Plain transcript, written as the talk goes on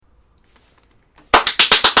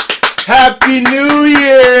Happy New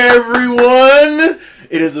Year, everyone!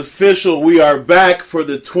 It is official. We are back for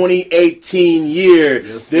the 2018 year.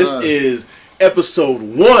 Yes, this sir. is episode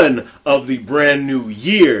 1 of the brand new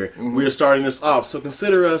year. Mm-hmm. We are starting this off. So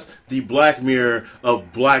consider us the Black Mirror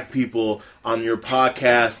of black people on your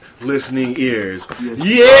podcast listening ears.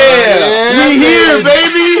 Yes. We here,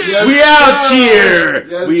 baby! Yes, we out sir. here!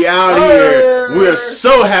 Yes, we out sir. here! We are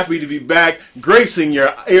so happy to be back, gracing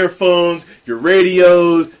your earphones, your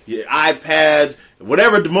radios, your iPads,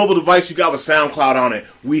 whatever mobile device you got with SoundCloud on it.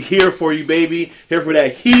 We here for you, baby. Here for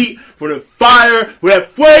that heat, for the fire, for that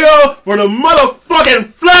fuego, for the motherfucking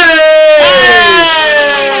flame! Hey!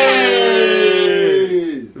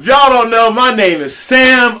 If y'all don't know, my name is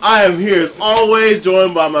Sam. I am here as always,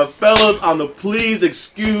 joined by my fellas on the Please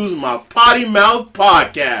Excuse My Potty Mouth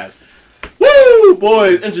podcast. Woo!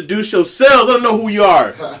 Boys, introduce yourselves. I don't know who you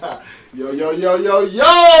are.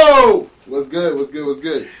 Yo! What's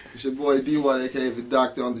good? It's your boy D1, aka the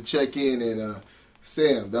Doctor, on the check-in, and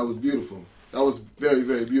Sam, that was beautiful. That was very,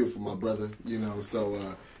 very beautiful, my brother. You know,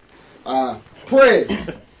 so Prez,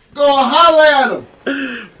 go holla at him.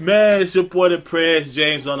 Man, it's your boy the Prez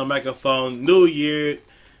James on the microphone. New year,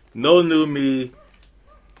 no new me.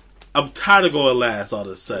 I'm tired of going last all of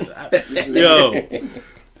a sudden. Yo,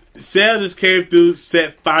 Sam just came through,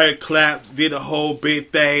 set fire claps, did a whole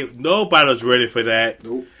big thing. Nobody was ready for that.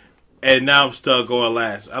 Nope. And now I'm still going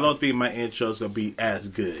last. I don't think my intro is going to be as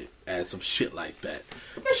good as some shit like that.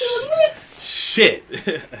 Shit.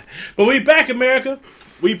 But we back, America.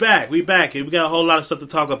 We back. And we got a whole lot of stuff to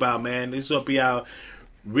talk about, man. This will be our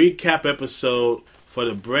recap episode for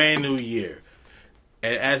the brand new year.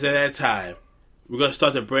 And as of that time, we're going to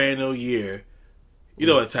start the brand new year. You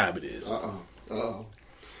know what time it is. Uh-oh.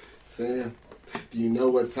 Sam, do you know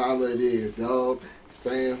what time it is, dog?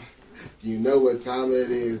 Sam, do you know what time it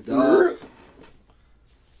is, dog?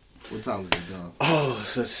 What time is it, dog? Oh,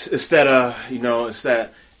 it's that, it's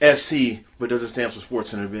that SC, but it doesn't stand for Sports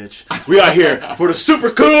Center, bitch. We are here for the Super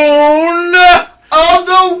Coon of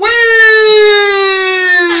the week!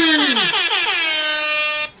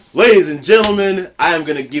 Ladies and gentlemen, I am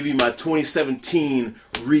going to give you my 2017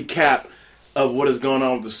 recap of what is going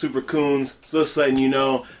on with the Super Coons. So just letting you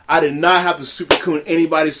know, I did not have to Super Coon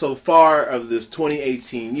anybody so far of this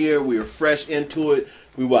 2018 year. We are fresh into it.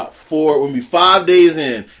 We'll be 5 days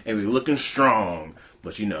in, and we looking strong.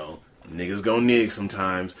 But you know, niggas go nig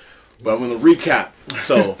sometimes. But I'm going to recap.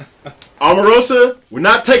 So, Omarosa, we're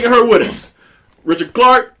not taking her with us. Richard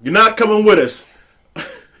Clark, you're not coming with us.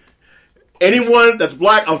 Anyone that's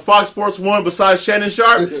black on Fox Sports 1 besides Shannon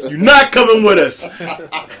Sharp, you're not coming with us.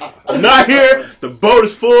 I'm not here. The boat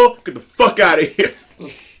is full. Get the fuck out of here.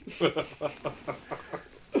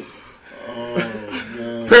 Oh,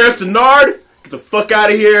 man. Paris Denard, get the fuck out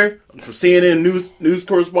of here. For CNN news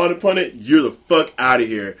correspondent pundit, you're the fuck out of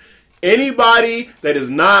here. Anybody that is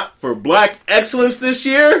not for black excellence this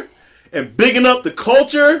year and bigging up the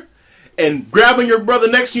culture and grabbing your brother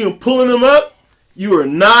next to you and pulling them up, you are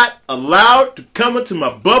not allowed to come into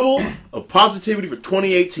my bubble of positivity for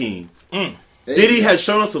 2018. Diddy has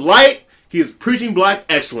shown us the light. He is preaching black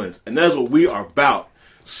excellence, and that is what we are about.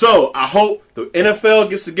 So, I hope the NFL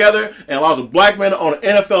gets together and allows a black man on an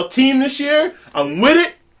NFL team this year. I'm with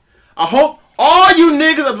it. I hope all you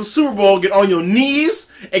niggas at the Super Bowl get on your knees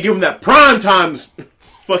and give them that prime time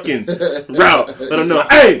fucking route. Let them know,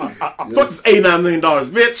 hey, fuck this $89 million,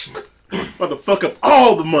 bitch. About to fuck up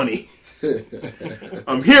all the money.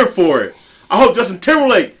 I'm here for it. I hope Justin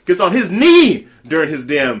Timberlake gets on his knee during his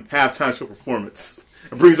damn halftime show performance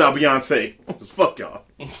and brings out Beyonce. Fuck y'all.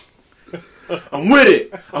 I'm with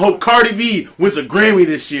it. I hope Cardi B wins a Grammy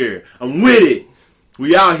this year. I'm with it.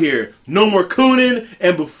 We out here. No more cooning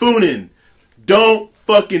and buffooning. Don't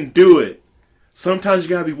fucking do it. Sometimes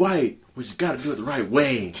you gotta be white, but you gotta do it the right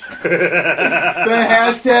way. The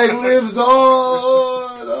hashtag lives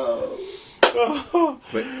on.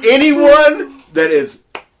 But anyone that is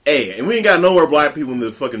and we ain't got no more black people in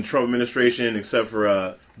the fucking Trump administration except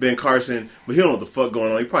for Ben Carson, but he don't know what the fuck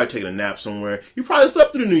going on. He probably taking a nap somewhere. He probably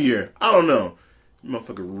slept through the new year. I don't know.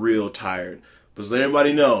 Motherfucker real tired. But so let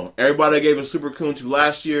everybody know, everybody that gave a Super Coon to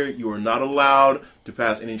last year, you are not allowed to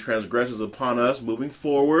pass any transgressions upon us moving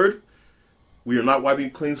forward. We are not wiping a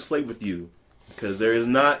clean slate with you. Because it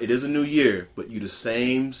is a new year, but you the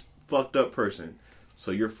same fucked up person.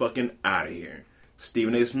 So you're fucking out of here.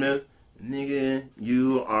 Stephen A. Smith, nigga,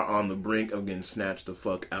 you are on the brink of getting snatched the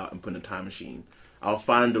fuck out and put in a time machine. I'll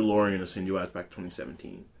find a DeLorean and send you ass back to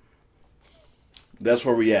 2017. That's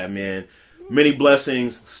where we at, man. Many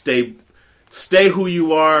blessings. Stay who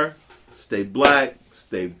you are. Stay black.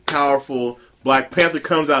 Stay powerful. Black Panther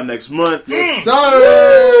comes out next month. Yes,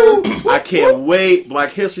 sir. I can't wait.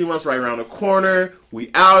 Black History Month's right around the corner.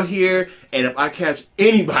 We out here. And if I catch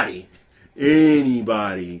anybody being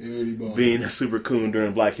a super coon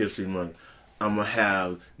during Black History Month, I'm going to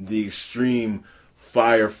have the extreme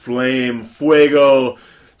fire, flame, fuego,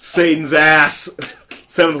 Satan's ass,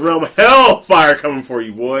 seventh realm hell fire coming for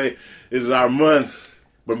you, boy. This is our month.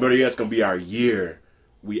 But better yet, it's going to be our year.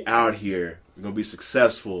 We out here. We're going to be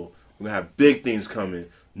successful. We're going to have big things coming.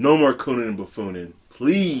 No more cooning and buffooning.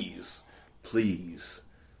 Please. Please.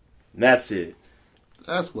 And that's it.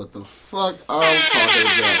 That's what the fuck I'm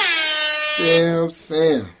talking about. Damn,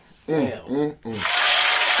 Sam.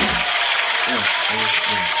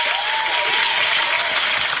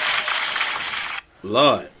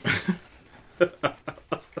 Lord.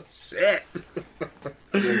 Shit.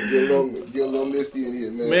 Get a little misty in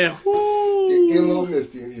here, man. Man, whoo. Get a little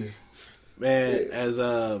misty in here. Man, as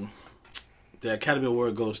the Academy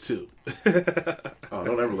Award goes too. Oh,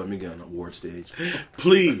 don't ever let me get on the award stage.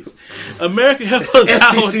 Please. America help us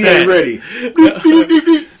out with FCC that. ain't ready.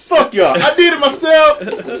 Fuck y'all. I did it myself.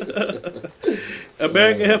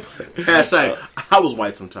 America help. Hashtag, I was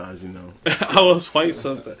white sometimes, you know. I was white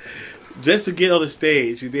sometimes. Just to get on the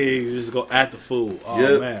stage, you just go act the fool.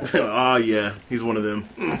 Oh, man. Oh, yeah. He's one of them.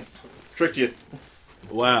 Tricked you.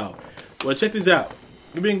 Wow. Well, check this out.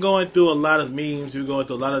 We've been going through a lot of memes. We've been going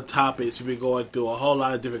through a lot of topics. We've been going through a whole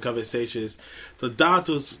lot of different conversations. The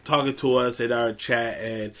doctor was talking to us in our chat,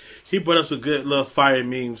 and he brought up some good little fire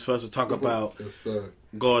memes for us to talk about. Yes, sir.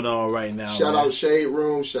 Going on right now. Shout man. out Shade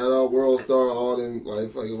Room, shout out World Star, all them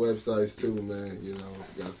like fucking websites too, man. You know,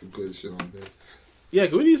 got some good shit on there. Yeah,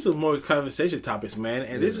 we need some more conversation topics, man.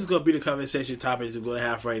 And this is going to be the conversation topics we're going to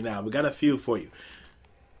have right now. We got a few for you.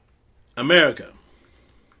 America,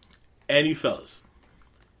 and you fellas,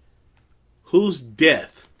 whose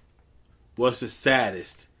death was the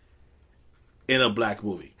saddest in a black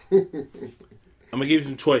movie? I'm going to give you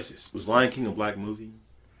some choices. Was Lion King a black movie?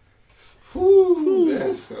 Whew,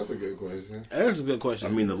 that's a good question. That's a good question.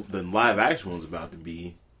 I mean, the live action one's about to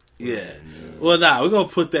be. Yeah. Well, we're gonna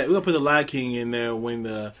put that. We're gonna put the Lion King in there when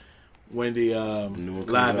the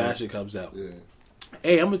live action comes out. Yeah.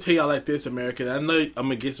 Hey, I'm gonna tell y'all like this, American. I know I'm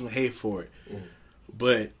gonna get some hate for it,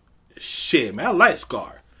 but shit, man, I like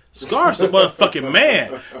Scar. Scar's a motherfucking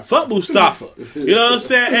man. Fuck Mustafa. You know what I'm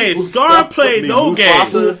saying? Hey, Scar played no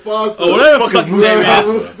games. Or whatever the fuck his name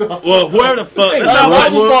is. Well, whoever the fuck. That's how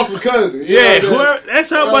much. Mustafa's cousin. Yeah, that's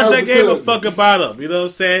how much I gave a fuck about him. You know what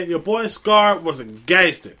I'm saying? Your boy Scar was a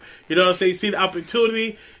gangster. You know what I'm saying? He see the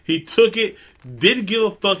opportunity. He took it. Didn't give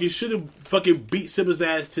a fuck. He should have fucking beat Simba's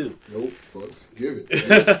ass too. Nope, fucks, give it.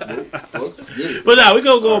 Nope, fucks, give it. But now we're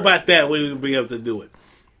gonna go about that when we be able to do it.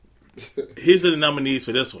 Here's the nominees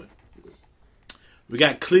for this one. We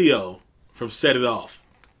got Cleo from Set It Off.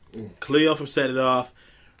 Cleo from Set It Off.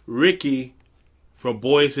 Ricky from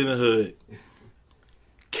Boys in the Hood.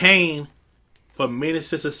 Kane from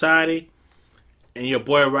Menace to Society. And your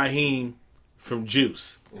boy Raheem from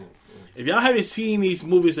Juice. If y'all haven't seen these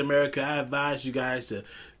movies in America, I advise you guys to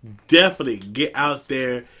definitely get out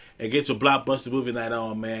there and get your blockbuster movie night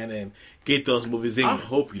on, man, and get those movies in. I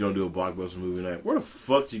hope you don't do a blockbuster movie night. Where the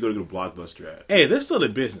fuck do you go to get a blockbuster at? Hey, they're still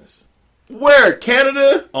in business. Where?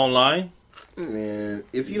 Canada? Online? Man,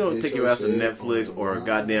 if you don't take your ass to Netflix or a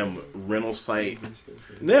goddamn rental site,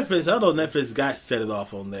 Netflix, I know Netflix got Set It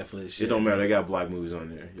Off on Netflix. Shit. it don't matter. They got black movies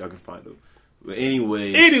on there. Y'all can find them. But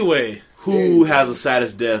anyways, who has the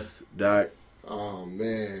saddest death, Doc? Oh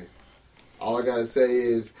man, all I gotta say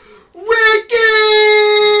is Ricky.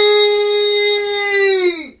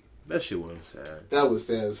 That shit wasn't sad. That was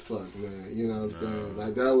sad as fuck, man. You know what I'm saying?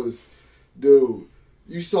 Like that was, dude.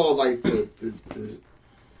 You saw like the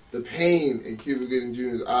pain in Cuba Gooding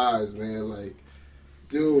Jr.'s eyes, man. Like,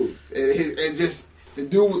 dude, and just the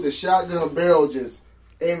dude with the shotgun barrel just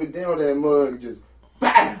aiming down that mug, just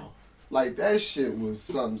BAM! Like that shit was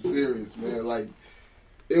something serious, man. Like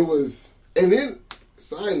it was. And then,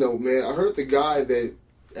 side note, man, I heard the guy that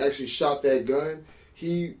actually shot that gun,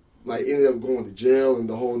 he like ended up going to jail and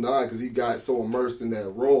the whole nine because he got so immersed in that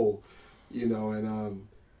role, you know, and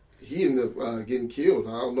he ended up getting killed.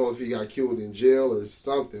 I don't know if he got killed in jail or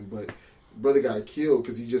something, but brother got killed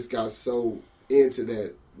because he just got so into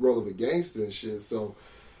that role of a gangster and shit. So,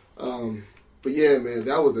 but yeah, man,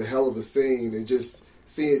 that was a hell of a scene. And just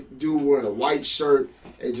seeing dude wearing a white shirt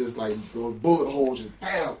and just like a bullet hole just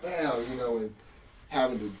bam, bam, you know, and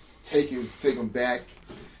having to take him back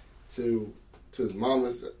to his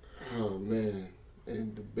mama's. Oh man,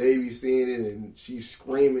 and the baby seeing it and she's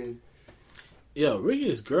screaming. Yo,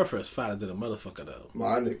 Ricky's girlfriend's finer than a motherfucker though.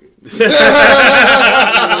 My nigga.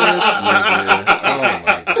 Oh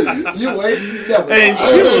my God. You wait. Never. Hey,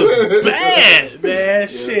 she was bad, man.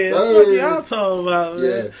 Yes, Shit, sir. what y'all talking about, man?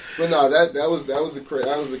 Yeah, but no, that was a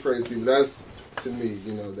crazy. But that's, to me,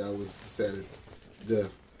 you know, that was the saddest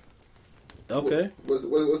death. Okay.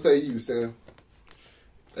 What say you, Sam?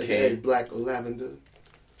 Kane. Black Lavender.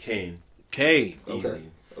 Kane. Kane. Okay.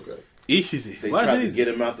 Okay. Easy. They Why tried is to it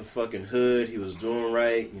get him out the fucking hood. He was doing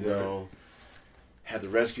right, you know. Had to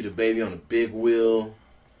rescue the baby on a big wheel.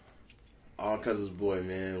 All because his boy,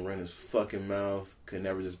 man, ran his fucking mouth. Could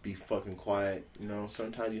never just be fucking quiet. You know,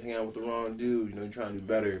 sometimes you hang out with the wrong dude. You know, you're trying to do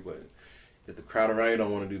better, but if the crowd around you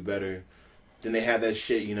don't want to do better, then they have that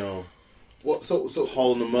shit, you know. Well, so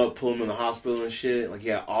holding him up, pulling him in the hospital and shit. Like, he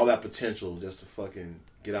had all that potential just to fucking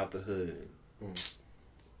get out the hood.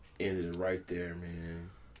 Ended it right there, man.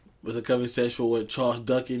 Was a conversation with Charles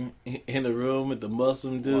Duncan in the room with the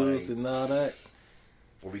Muslim dudes and all that?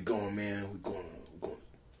 Where we going, man? We're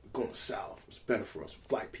going south. It's better for us.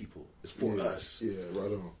 Black people. It's for us. Yeah,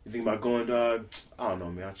 right on. You think about going, dog? I don't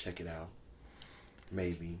know, man. I'll check it out.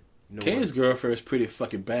 Maybe. You know Kane's girlfriend is pretty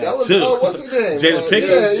fucking bad, that was, too. what's her name? Jada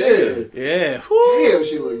Pinkett? Yeah. Whew. Damn,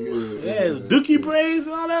 she look good. Yeah, dookie braids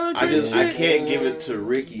and all that other shit. I can't give it to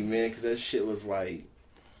Ricky, man, because that shit was like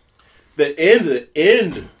the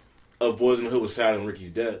end of Boys in the Hood was sad on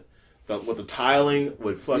Ricky's death. But with the tiling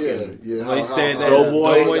with fucking They said that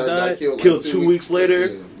Doughboy died, killed 2 weeks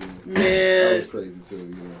later. Man, that was crazy too.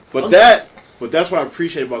 You know. But that's what I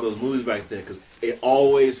appreciate about those movies back then, because it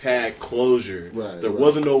always had closure. There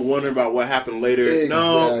wasn't no wonder about what happened later.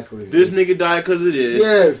 Exactly. No, this nigga died because of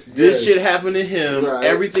this. This shit happened to him.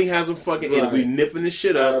 Everything has a fucking end. We nipping this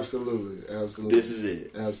shit up. Absolutely. This is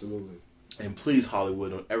it. Absolutely. And please,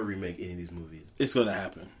 Hollywood, don't ever remake any of these movies. It's gonna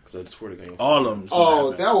happen. Because I swear to God, all of them.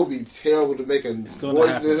 Oh, that would be terrible to make a Boys in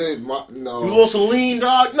the Hood. No, you want Celine,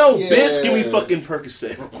 dog? No, bitch, give me fucking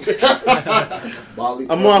Percocet.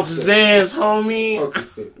 I'm off Zans, homie.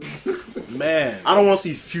 Man, I don't want to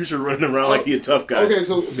see Future running around like he a tough guy. Okay,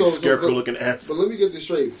 so scarecrow looking ass. So let me get this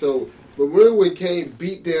straight. So, but remember when Kane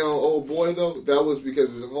beat down old boy though? That was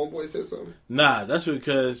because his homeboy said something. Nah, that's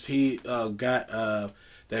because he got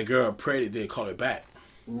that girl pregnant. They call it back.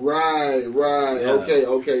 Right. Yeah.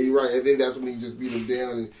 Okay, you're right. And then that's when he just beat him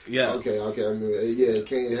down. And, Okay, I remember that. Yeah,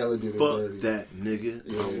 Kane hella did it. Fuck that nigga.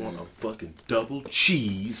 I want a fucking double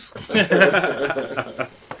cheese.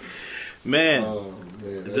 Man,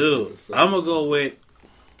 dude, I'm gonna go with,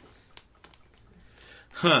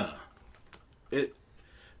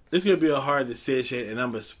 it's gonna be a hard decision, and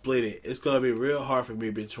I'm gonna split it. It's gonna be real hard for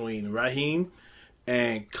me between Raheem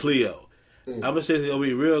and Cleo. I'm gonna say it's gonna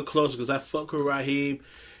be real close because I fuck with Raheem.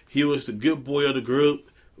 He was the good boy of the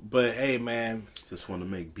group, but hey, man, just want to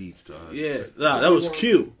make beats, dog. Yeah, nah, that was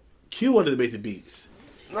Q. Q wanted to make the beats.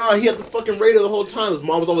 Nah, he had the fucking radio the whole time. His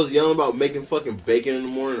mom was always yelling about making fucking bacon in the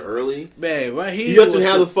morning early. Man, Raheem, he doesn't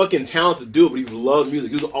have the fucking talent to do it, but he loved music.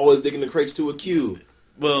 He was always digging the crates to a Q.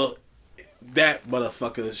 Well, that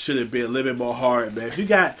motherfucker should have been a little bit more hard, man. You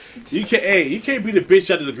can't be the bitch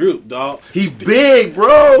out of the group, dog. He's big,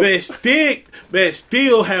 bro. Man,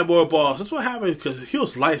 Still had more balls. That's what happened because he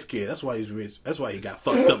was light skinned. That's why he's rich. That's why he got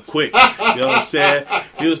fucked up quick. You know what I'm saying?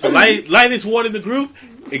 He was the lightest one in the group.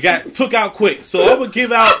 It got took out quick. So I'm gonna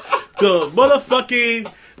give out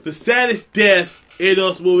the saddest death in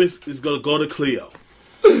those movies is gonna go to Cleo.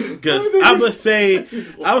 Because I'm gonna say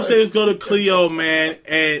it's go to Cleo, man,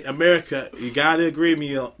 and America. You gotta agree with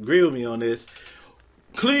me on this.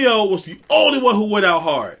 Cleo was the only one who went out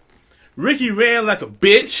hard. Ricky ran like a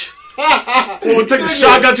bitch. Well, take a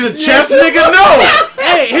shotgun to the chest, nigga. No.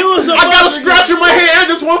 Hey, he was. I got a scratch in my hand. I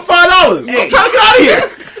just won $5. I'm trying to get out of here.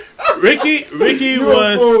 Ricky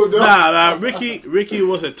was Ricky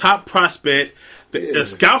was a top prospect. The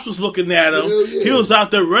scouts was looking at him. Yeah. He was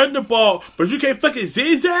out there running the ball, but you can't fucking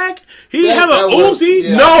zigzag. He didn't have an Uzi.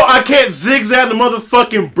 Yeah. No, I can't zigzag the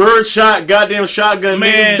motherfucking bird shot, goddamn shotgun,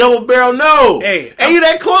 man. Double barrel. No, hey, ain't you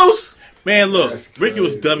that close? Man, look, Ricky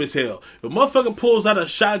was dumb as hell. If a motherfucker pulls out a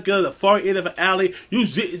shotgun at the far end of an alley, you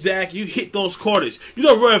zigzag, you hit those corners. You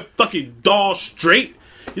don't run fucking dog straight.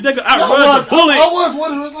 You think outrun the bullet. I was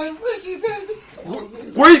wondering, I was like, Ricky, man, this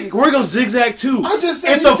where you gonna zigzag to? I just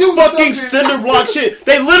said it's a fucking cinder block shit.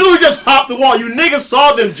 They literally just hopped the wall. You niggas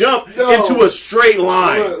saw them jump into a straight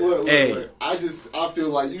line. Look, I feel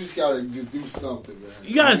like you just gotta just do something, man.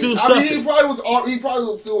 You gotta do something. I mean, he probably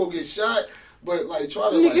was still gonna get shot, but like try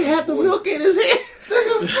to. Nigga had the milk in his hand.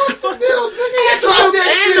 Nigga, fuck the milk. Nigga had dropped that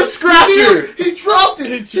and the scratcher. He dropped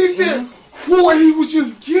it. He said, "Boy, he was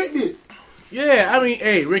just getting it." Yeah, I mean,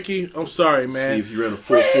 hey, Ricky, I'm sorry, man. See if you ran a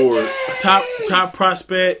 4.4. Top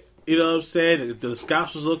prospect, you know what I'm saying? The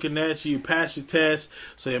scouts was looking at you, you passed your test,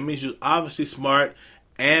 so that means you're obviously smart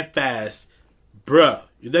and fast. Bruh,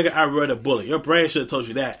 you nigga outrun a bullet. Your brain should have told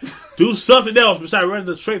you that. Do something else besides running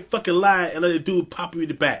the straight fucking line and let the dude pop you in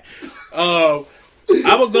the back. I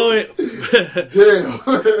would go in.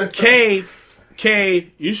 Damn.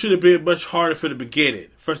 Kane, you should have been much harder from the beginning.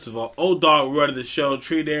 First of all, old dog running the show,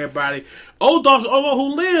 treating everybody. Old dog's the only one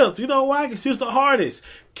who lives. You know why? Because he was the hardest.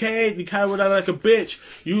 Kane, you kind of went out like a bitch.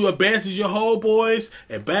 You abandoned your homeboys,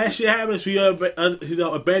 and bad shit happens when you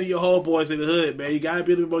abandon your homeboys in the hood, man. You gotta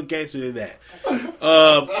be a little more gangster than that.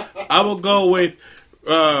 I will go with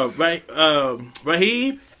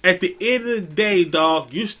Raheem. At the end of the day,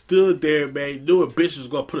 dog, you stood there, man. You knew a bitch was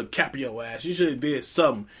gonna put a cap in your ass. You should have did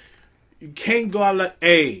something. You can't go out like,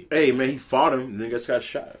 hey, man, he fought him and then just got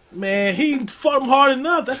shot. Man, he fought him hard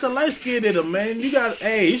enough. That's the light skin in him, man. You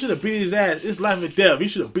should have beat his ass. It's life and death. You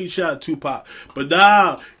should have beat shot Tupac. But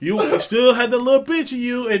nah, you still had the little bitch in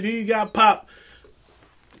you, and then you got popped.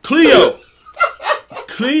 Cleo,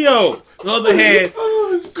 on the other hand,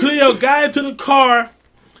 Cleo got into the car,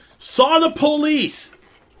 saw the police,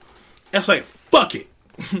 and was like, fuck it.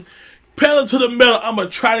 Pedal to the metal, I'm going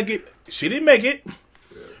to try to get... She didn't make it.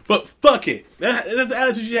 But fuck it. That's the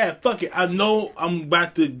attitude you have. Fuck it. I know I'm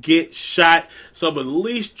about to get shot, so I'm at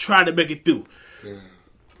least try to make it through. Damn.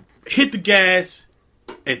 Hit the gas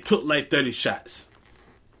and took like 30 shots.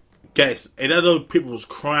 Guys, and I know people was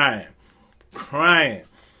crying. Wow.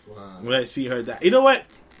 When I see her die. You know what?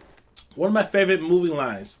 One of my favorite movie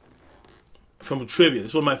lines from trivia,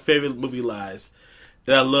 it's one of my favorite movie lines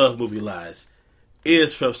that I love movie lines,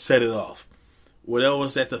 is from Set It Off. When I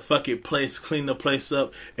was at the fucking place, cleaning the place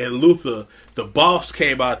up, and Luther, the boss,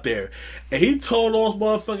 came out there. And he told those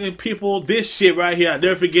motherfucking people this shit right here. I'll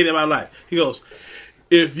never forget it in my life. He goes,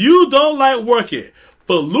 if you don't like working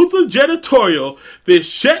for Luther Janitorial, then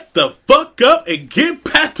shut the fuck up and get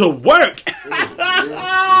back to work.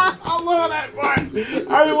 I love that part.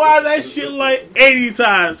 I rewind that shit like 80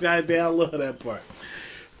 times. Goddamn, I love that part.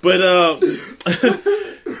 But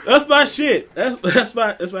that's my shit. That's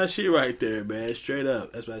my shit right there, man. Straight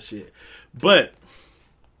up, that's my shit. But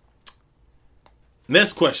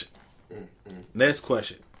next question.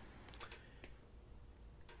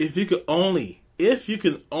 If you can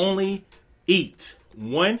only eat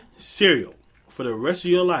one cereal for the rest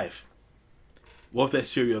of your life, what would that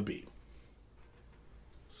cereal be?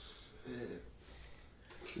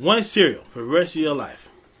 One cereal for the rest of your life.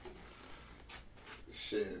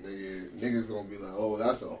 Shit, niggas gonna be like, oh,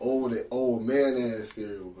 that's an old man ass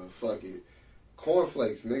cereal, but fuck it,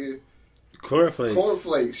 cornflakes, nigga.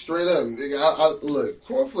 Cornflakes, straight up, nigga. Look,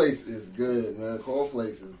 cornflakes is good, man.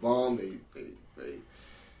 Cornflakes is bomb. They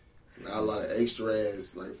not a lot of extra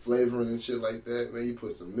ass like flavoring and shit like that, man. You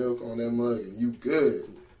put some milk on that mug and you good.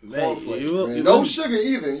 Cornflakes, man. No sugar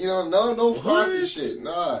either, you know, no frosty shit.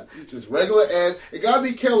 Nah, just regular ass. It gotta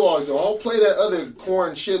be Kellogg's though. I don't play that other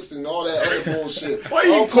corn chips and all that other bullshit. Why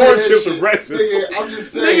you eat corn chips for breakfast? Nigga, I'm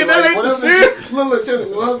just saying, nigga, like,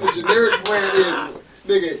 whatever the generic brand is,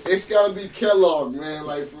 nigga, it's gotta be Kellogg, man.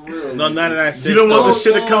 Like for real. No, 99 cents. You don't want the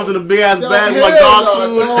shit that comes in a big ass bag like dog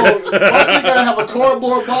food. No. Why shit gotta have a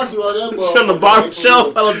cardboard box around that motherfucker? Shit on the bottom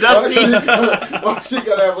shelf, hella dusty. Why shit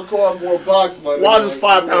gotta have a cardboard box, man? Why this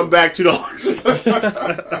 5-pound bag $2?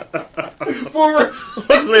 For real.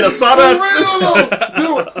 What's made of sawdust? For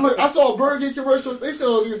real, dude. Look, I saw a Burger King commercial. They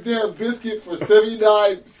sell this damn biscuit for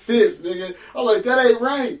 79 cents, nigga. I'm like, that ain't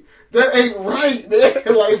right. That ain't right,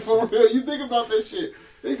 man. Like, for real. You think about that shit.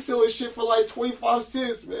 They selling shit for like 25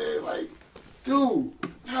 cents, man. Like, dude,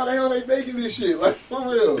 how the hell they making this shit? Like, for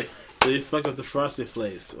real. So you fucked up the Frosted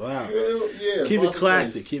Flakes. Wow. Hell yeah. Keep it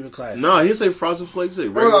classy. Keep it classy. No, he didn't say Frosted Flakes. He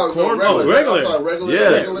said regular corn. Regular. I'm sorry,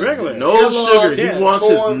 Regular. No sugar. He wants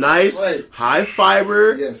his nice, high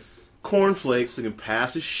fiber cornflakes so he can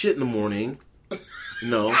pass his shit in the morning.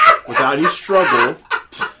 Without any struggle.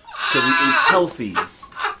 Because he eats healthy.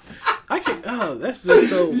 That's just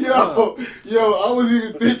so... Yo, I was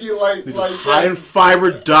even thinking like high in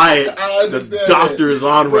fiber diet the doctor is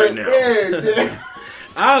on right now. Yeah.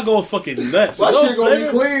 I'll go fucking nuts. My shit gonna be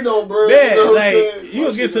clean though, bro. Man, you know like, you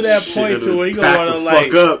gonna get to that point to where you gonna wanna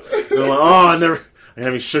like... fuck up. You're like, I have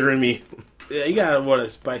any sugar in me. Yeah, you gotta want to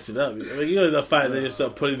spice it up. I mean, you gotta find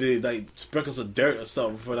yourself putting in like sprinkles of dirt or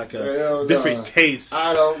something for like a different taste.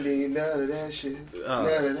 I don't need none of that shit. None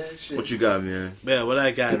of that shit. What you got, man? Man, what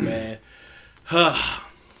I got, man.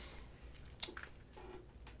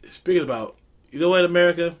 Speaking about, you know what,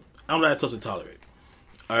 America? I'm lactose intolerant.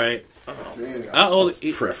 All right. Damn. I only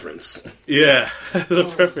eat. Preference. Yeah, the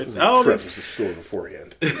preference. Preference is stored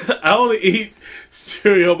beforehand. I only eat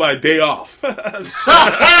cereal my day off.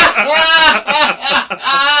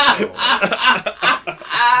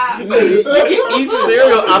 You can eat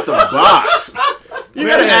cereal out the box. You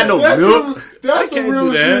gotta add no milk. That's some can't real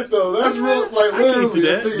do that. shit, though. That's real, like, I can't do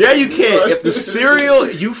literally. that. Yeah, you can. If the cereal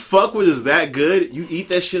you fuck with is that good, you eat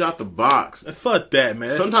that shit out the box. Fuck that,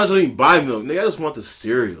 man. Sometimes you don't even buy milk. Nigga, I just want the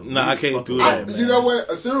cereal. Nah, I can't do I, that, man. you know what?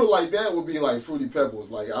 A cereal like that would be like Fruity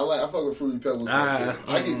Pebbles. Like I fuck with Fruity Pebbles. Like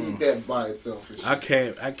I can eat that by itself. And shit.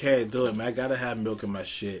 I can't do it, man. I gotta have milk in my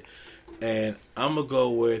shit, and I'm gonna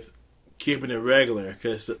go with keeping it regular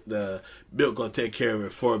because the milk gonna take care of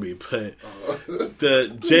it for me. But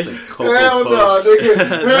the Jason Cocoa Hell no, Puffs,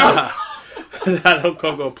 nigga. not no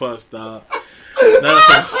Cocoa Puffs, dog.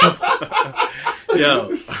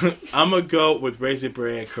 Yo, I'm gonna go with Raisin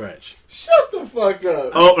Bran Crunch. Shut the fuck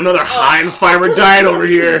up. Oh, another high in fiber diet over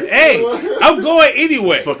here. Hey, I'm going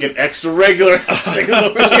anyway. Fucking extra regular niggas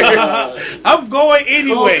over here. I'm going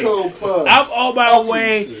anyway. Cocoa Puffs. I'm on my Fucking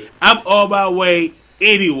way. shit. I'm on my way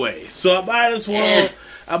anyway. So I might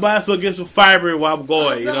as well get some fiber while I'm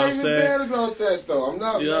going. You know what I'm saying? I'm not even mad about that, though. I'm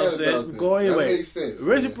not You know mad what I'm saying? about that. Go anyway. That makes sense.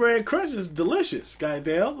 Raisin man. Bran Crunch is delicious.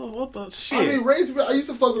 Goddamn. What the shit? I mean, Raisin Bran. I used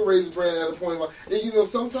to fuck with Raisin Bran at a point in my. And you know,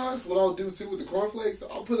 sometimes what I'll do too with the cornflakes,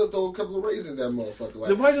 I'll put up those couple of raisins in that motherfucker. Like,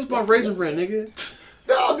 Then why just buy Raisin Bran, nigga?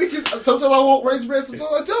 no, because sometimes I want Raisin Bran,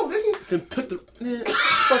 sometimes I don't, nigga. Then put the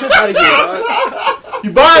fuck out of here, dog.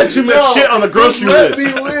 You buying too much No, shit on the grocery just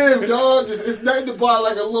list. Let me live, dog. It's nothing to buy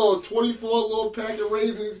like a little 24 little pack of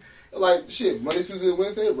raisins. Like shit, Monday, Tuesday, and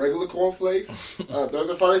Wednesday, regular cornflakes.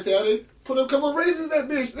 Thursday, Friday, Saturday, put a couple of raisins in that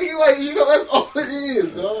bitch. Nigga, like, you know, that's all it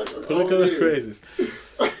is, dog. That's Put all a couple it of is. crazies.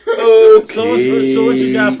 Okay. So what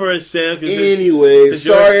you got for us, Sam? 'Cause Anyway, since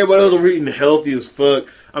sorry you're- everybody else over eating healthy as fuck.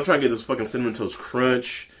 I'm trying to get this fucking Cinnamon Toast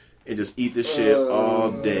Crunch and just eat this shit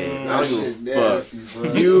all day. I That don't shit give a nasty, fuck.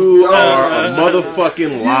 bro. You are a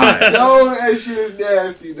motherfucking liar. No, that shit is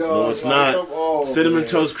nasty, dog. No, it's Like, not. come on, Cinnamon man.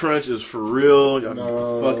 Toast Crunch is for real. Y'all get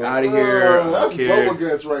the fuck out of here. I don't That's care. bubble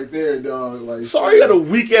guts right there, dog. Like, Sorry, you got a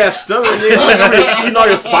weak ass stomach, nigga. You're eating all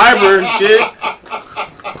your fiber and shit.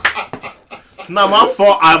 Not my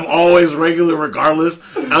fault. I'm always regular regardless.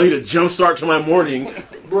 I need a jump start to my morning.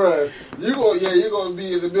 bruh, you're gonna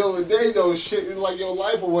be in the middle of the day though, shitting like your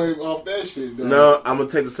life away off that shit, dog. No, I'm gonna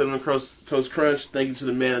take the Cinnamon Toast Crunch. Thank you to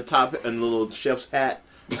the man at the top and the little chef's hat.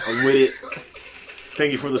 I'm with it.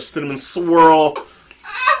 Thank you for the cinnamon swirl.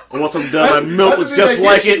 And once I'm done, my milk That's looks the thing just that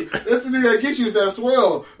like gets it. you. That's the thing that gets you is that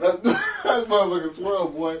swirl. That motherfucking swirl,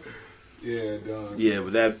 boy. Yeah, dog. Yeah,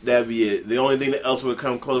 but that'd be it. The only thing that else would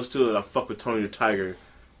come close to it, I fuck with Tony the Tiger.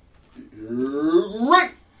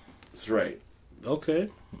 Right. That's right. Okay.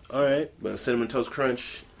 All right. But Cinnamon Toast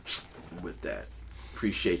Crunch, with that.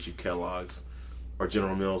 Appreciate you, Kellogg's. Or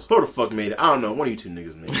General Mills. Who the fuck made it? I don't know. One of you two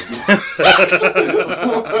niggas made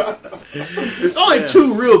it. It's only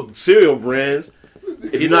two real cereal brands.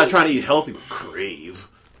 If you're not trying to eat healthy, Crave.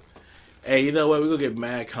 Hey, you know what? We're going to get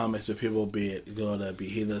mad comments of people gonna be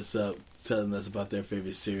hitting us up, telling us about their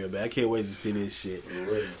favorite cereal. Man, I can't wait to see this shit.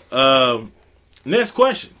 Next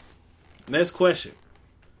question.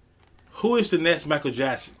 Who is the next Michael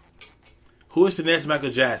Jackson? Either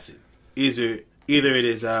it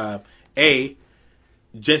is A,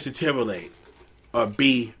 Justin Timberlake, or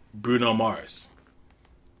B, Bruno Mars.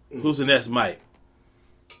 Who's the next Mike?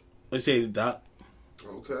 What you say, Doc?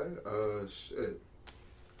 Okay. Shit.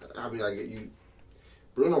 I mean, I get you.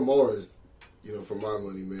 Bruno Mars, you know, for my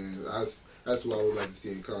money, man. That's who I would like to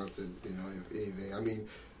see in concert. You know, if anything. I mean,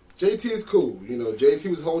 JT is cool. You know, JT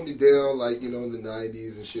was holding it down, like, you know, in the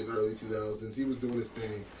 '90s and shit, early 2000s. He was doing his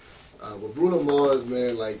thing. But Bruno Mars,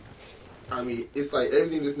 man, like, I mean, it's like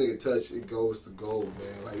everything this nigga touched, it goes to gold,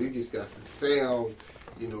 man. Like, he just got the sound,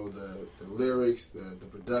 you know, the lyrics, the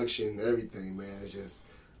production, everything, man.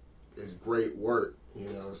 It's great work, you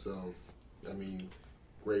know. So, I mean,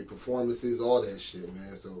 great performances, all that shit,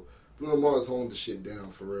 man. So, Bruno Mars holding the shit down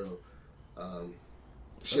for real. At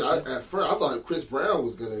first, I thought Chris Brown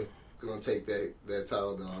was gonna take that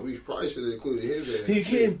title down. We probably should have included his ass. He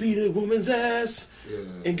can't beat a woman's ass Yeah.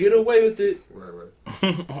 and get away with it. Right.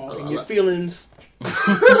 All in your feelings.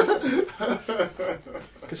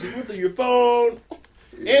 Cause she went through your phone.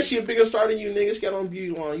 And she a bigger star than you, nigga. She got on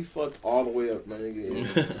beauty line. You fucked all the way up, my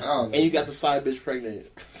nigga. I don't know. And you got the side bitch pregnant.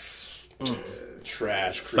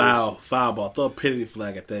 Trash. Chris. Foul ball. Throw a penalty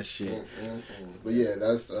flag at that shit. But yeah,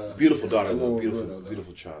 that's Beautiful daughter, I'm though. going with Beautiful, Bruno, though.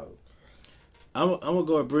 beautiful child. I'm gonna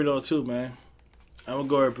go with Bruno too, man. I'm gonna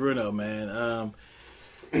go with Bruno, man.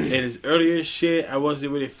 And his earlier shit, I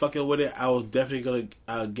wasn't really fucking with it. I was definitely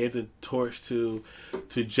gonna give the torch to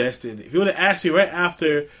Justin. If you would have asked me right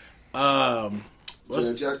after,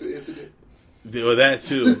 Janet Jackson incident. Or that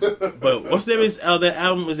too. But what's the name of that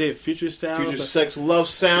album? Was it Future Sound? Future Sex Love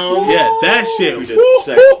Sound. Yeah, that shit. Future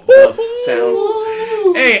Sex Love Sounds.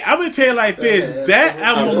 Hey, I'm gonna tell you like this. That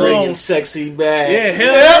album I'm alone. bringing sexy back. Yeah,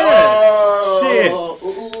 hell yeah. Shit.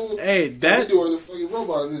 Hey, that doing the fucking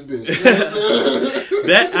robot in this bitch.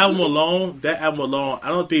 that album alone, I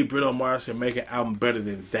don't think Bruno Mars can make an album better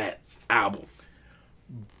than that album.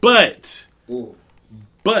 But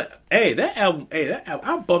hey, that album,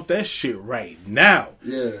 I bumped that shit right now.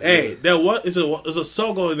 Yeah. Hey, there's a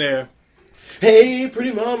song in there. Hey,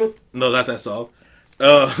 pretty mama. No, not that song.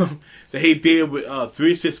 That he did with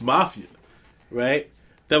 3 6 Mafia, right?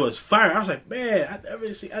 That was fire. I was like, man,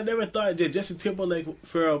 I never thought that Justin Timberlake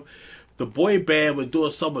from the boy band would do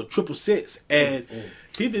a song with 666, and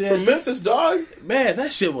he did that From Memphis, dog. Man,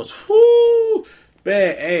 that shit was whoo.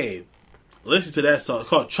 Man, hey, listen to that song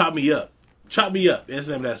called "Chop Me Up." Chop Me Up. That's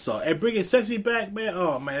the name of that song. And bringing sexy back, man.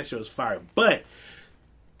 Oh man, that shit was fire. But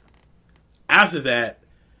after that,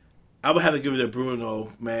 I would have to give it to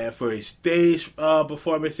Bruno, man, for his stage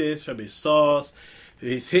performances, from his songs.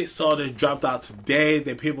 His hit song that dropped out today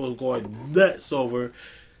that people are going nuts over.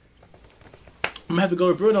 I'm gonna have to go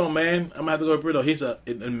with Bruno, man. He's an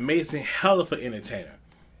amazing, hell of an entertainer.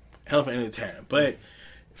 But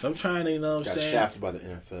if I'm trying to, you know what I'm saying? Got shafted by the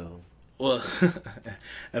NFL. Well,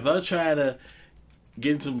 if I'm trying to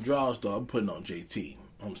get in some draws, though, I'm putting on JT.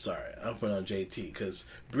 I'm sorry. I'm putting on JT because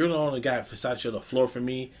Bruno only got Versace on the floor for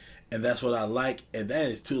me. And that's what I like, and that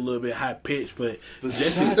is too a little bit high pitched, but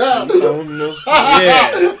just yeah, take it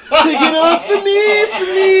off for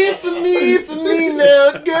me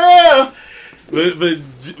now, girl.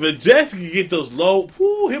 But Jesse can get those low,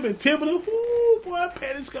 him and Timberland, boy,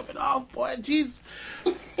 panties coming off, boy, Jesus.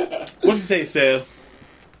 What you say, Sam?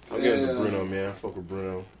 I'm getting to Bruno, man. Fuck with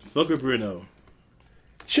Bruno.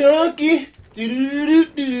 Chunky,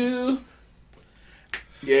 do.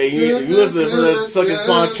 Yeah, you listen to that fucking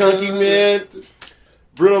song Chunky, man.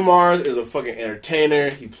 Bruno Mars is a fucking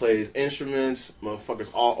entertainer. He plays instruments.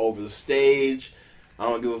 Motherfuckers all over the stage. I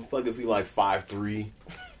don't give a fuck if he like 5'3".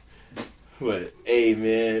 But, hey,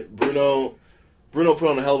 man, Bruno put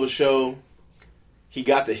on a hell of a show. He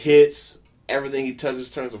got the hits. Everything he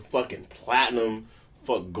touches turns to fucking platinum.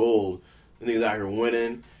 Fuck gold. The niggas out here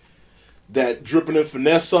winning. That Drippin' in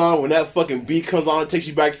Finesse song, when that fucking beat comes on, it takes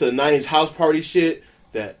you back to the 90s house party shit.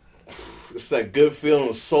 It's that good feeling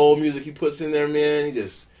of soul music he puts in there, man. He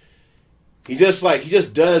just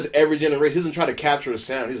does every generation. He doesn't try to capture a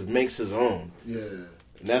sound. He just makes his own. Yeah. And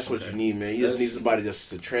that's what you need, man. You just need somebody just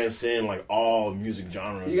to transcend like all music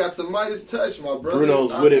genres. You got the Midas touch, my brother.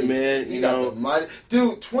 Bruno's with it, man. You know,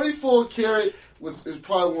 dude, 24 Karat is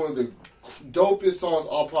probably one of the dopest songs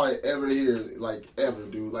I'll probably ever hear, like ever,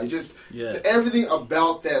 dude. Like just everything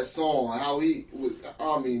about that song, how he was.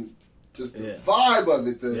 I mean. Just the vibe of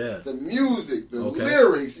it, the music, the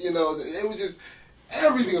lyrics, you know, it was just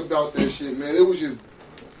everything about that shit, man. It was just,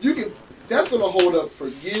 that's going to hold up for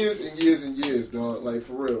years and years and years, dog, like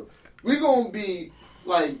for real. We're going to be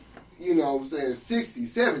like, you know what I'm saying, 60,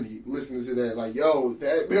 70 listening to that, like, yo,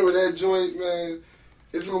 remember that joint, man?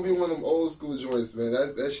 It's going to be one of them old school joints, man.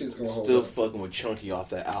 That shit's going to hold up. Still fucking with Chunky off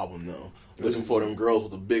that album, though. Looking for them girls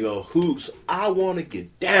with the big old hoops. I want to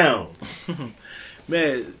get down.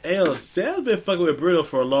 Man, Sam's been fucking with Bruno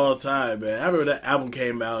for a long time, man. I remember that album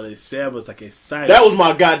came out and Sam was like excited. That was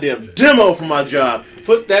my goddamn demo for my job.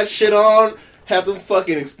 Put that shit on, have them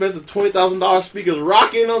fucking expensive $20,000 speakers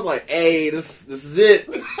rocking. I was like, hey, this is it.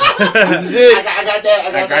 This is it.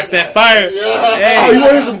 I got that fire. Yeah. Hey. Oh, you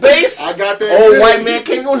want to hear some bass? I got that. Old white man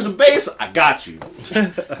came, you want to hear some bass? I got you.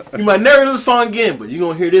 You might never hear the song again, but you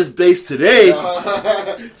going to hear this bass today.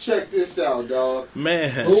 Check this out, dog.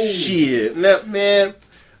 Man. Ooh. Shit. Man,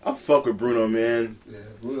 I fuck with Bruno, man. Yeah,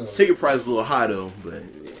 Bruno. Ticket price is a little high, though, but,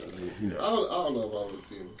 you know. I don't know if I would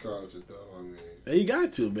see him in concert, though. I mean, you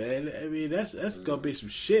got to, man. I mean, that's gonna be some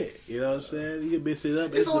shit. You know what I'm saying? You can mix it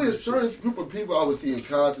up. It's only a certain group of people I would see in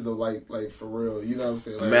concert, though, like for real. You know what I'm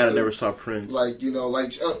saying? Like, Man, I never saw Prince. Like, you know,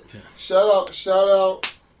 like shout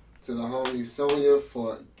out to the homie Sonia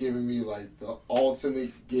for giving me like the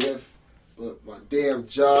ultimate gift, but my damn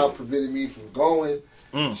job prevented me from going.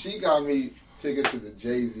 She got me tickets to the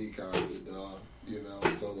Jay-Z concert, dog. You know,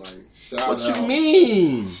 so like shout out. What you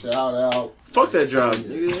mean? Shout out. Fuck that job,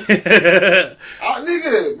 nigga.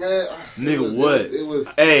 Nigga, man. Nigga, what? It was.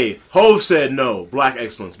 Hey, Hov said no. Black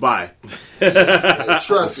excellence. Bye. Man,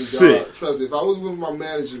 trust me, Sick. dog. Trust me. If I was with my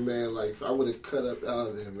manager, man, like I would have cut up out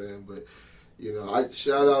of there, man. But You know, I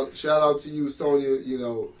shout out to you, Sonya. You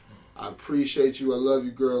know, I appreciate you. I love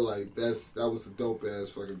you, girl. Like that was a dope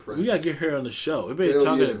ass fucking present. We gotta get her on the show. We've been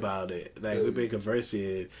talking about it. Like we've been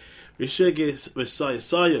conversing. We should get with Sonya.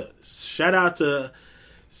 Sonya, shout out to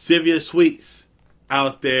Sylvia Sweets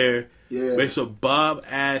out there. Yeah. Make some bomb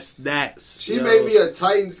ass snacks. She made me a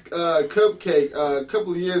Titans cupcake a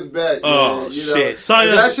couple of years back. Oh, man, shit.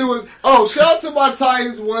 Sonya, that shit was. Oh, shout out to my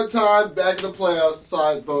Titans one time back in the playoffs.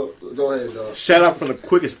 Side boat. Go ahead, dog. Shout out from the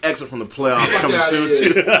quickest exit from the playoffs coming soon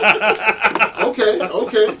too.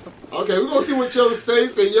 Okay, we're gonna see what your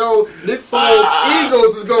Saints and yo Nick Foles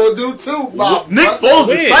Eagles is gonna do too, Bob. Nick Foles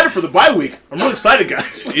is excited for the bye week. I'm really excited,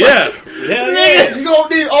 guys. Yeah. He's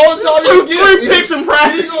gonna need all the time he can get. 3 picks in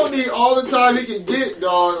practice. He's gonna need all the time he can get,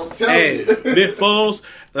 dog. I'm telling you. Nick Foles,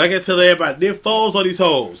 like I tell everybody, Nick Foles on these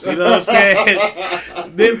hoes. You know what I'm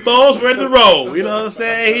saying? Nick Foles ready to roll. You know what I'm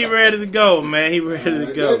saying? He ready to go, man. He ready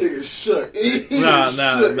to go. That nigga shook.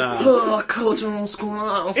 Nah. Oh, coach, what's going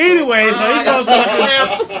on? Anyways,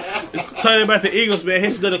 it's talking about the Eagles, man.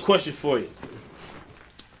 Here's another question for you.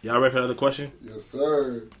 Y'all ready for another question? Yes,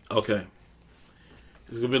 sir. Okay.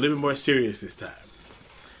 It's going to be a little bit more serious this time.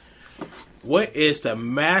 What is the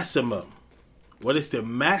maximum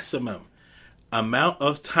amount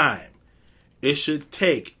of time it should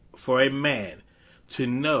take for a man to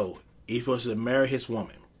know if he wants to marry his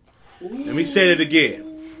woman? Let me say it again.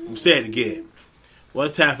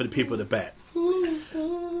 One time for the people in the back.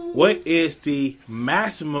 What is the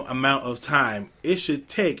maximum amount of time it should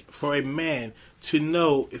take for a man to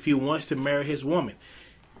know if he wants to marry his woman?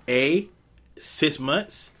 A, 6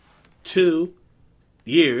 months, 2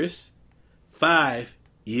 years, 5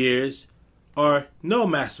 years, or no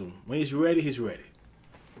maximum. When he's ready, he's ready.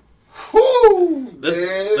 Whoo,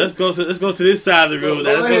 let's go to this side of the room.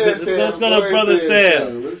 Let's go to brother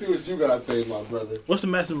Sam. Let's see what you guys say, my brother. What's the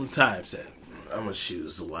maximum time, Sam? I'm gonna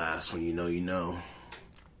choose the last one. You know.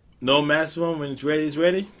 No maximum. When it's ready, it's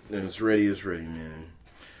ready. When it's ready, man.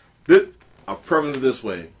 I'll preface it this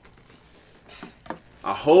way.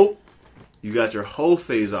 I hope you got your whole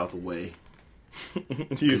phase out the way.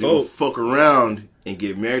 You don't fuck around and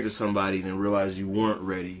get married to somebody and then realize you weren't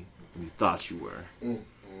ready when you thought you were.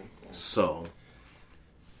 So,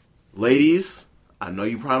 ladies, I know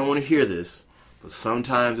you probably don't want to hear this, but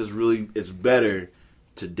sometimes it's better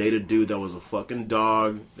to date a dude that was a fucking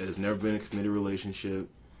dog, that has never been in a committed relationship.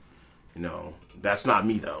 You know, that's not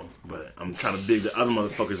me though, but I'm trying to big the other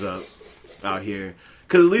motherfuckers up out here.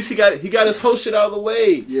 Cause at least he got his whole shit out of the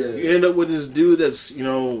way. Yeah. You end up with this dude that's, you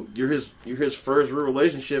know, you're his first real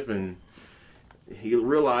relationship, and he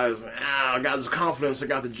realized, I got this confidence, I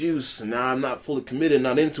got the juice, and now I'm not fully committed,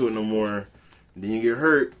 not into it no more. And then you get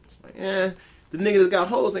hurt. It's like, the nigga that got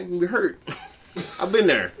hoes ain't gonna be hurt. I've been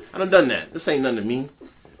there. I done that. This ain't nothing to me.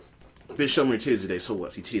 Bitch, show me your titties today. So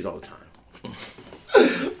what? See titties all the time.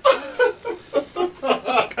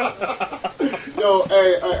 Yo,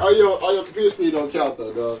 hey, all your computer speed don't count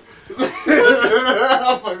though, dog.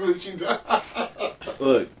 I'm fucking with you, dog.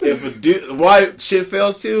 Look, if a dude, why shit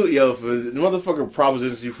fails too, if a motherfucker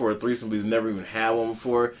propositions you for a threesome but he's never even had one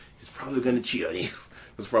before, he's probably gonna cheat on you.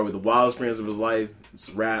 It's probably the wildest experience of his life. It's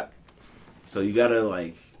rap. So you gotta,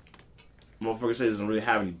 like, motherfucker says he doesn't really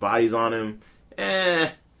have any bodies on him.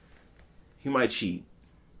 He might cheat.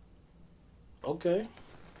 Okay.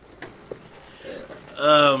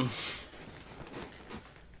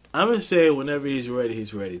 I'm going to say whenever he's ready,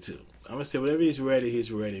 he's ready too. I'm going to say whenever he's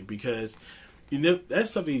ready because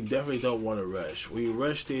that's something you definitely don't want to rush. When you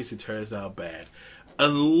rush things, it turns out bad.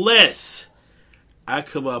 Unless I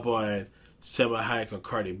come up on Selma Hayek or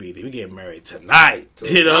Cardi B. We get married tonight.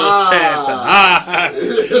 You know what I'm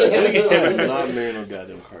saying? I'm not marrying no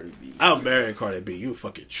goddamn Cardi B. I'm marrying Cardi B. You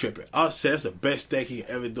fucking tripping. I'll say that's the best thing he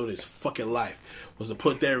ever done in his fucking life was to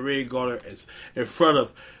put that ring on her in front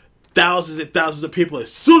of thousands and thousands of people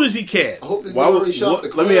as soon as he can. I hope this already shot the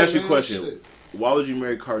let me ask you a man. question. Shit. Why would you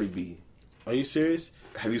marry Cardi B? Are you serious?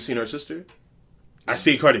 Have you seen her sister? I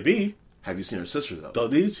see Cardi B. Have you seen her sister, though?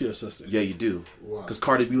 Don't need to see her sister. Yeah, you do. Why? Because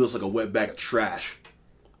Cardi B looks like a wet bag of trash.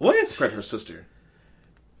 What? Compared to her sister.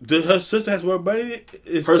 Her sister has more money?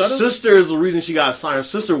 Her sister is the reason she got signed. Her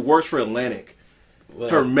sister works for Atlantic.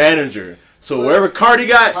 Her manager. So whatever Cardi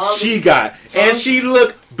got, she got. And she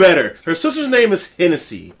looked better. Her sister's name is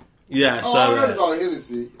Hennessy. Yeah, I saw I heard that. about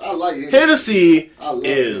Hennessy. I like Hennessy. Hennessy I love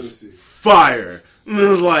is Hennessy. fire. And it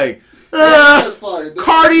was like, That's fire.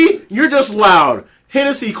 Cardi, you're just loud.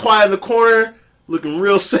 Hennessy quiet in the corner, looking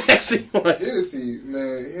real sexy. Like, Hennessy,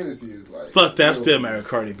 man, Hennessy is like... Fuck that, I'm still marrying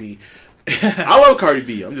Cardi B. I love Cardi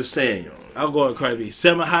B. I'm just saying, I'm going Cardi B.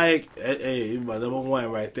 Selma Hayek, hey, you my number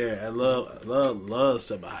one right there. I love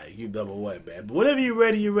Selma Hayek. You number one, man. But whenever you're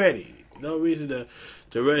ready, you're ready. No reason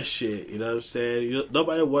to rush shit. You know what I'm saying?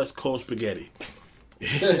 Nobody wants cold spaghetti.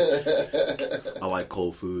 I like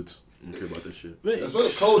cold foods. I don't care about this shit. Man, That's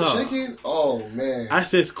what cold chicken. Oh man. I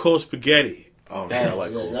said it's cold spaghetti. Oh, I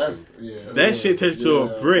like cold food. That shit turns to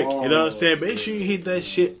a brick. You know what I'm saying? Make sure you heat that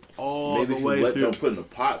shit all Maybe the if way you let through. them put in the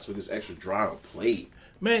pot so it gets extra dry on plate.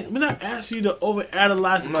 Man, we're not asking you to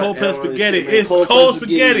overanalyze I'm cold not plate analyzing spaghetti. shit, man. It's cold is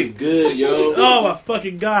spaghetti. good, yo. Oh my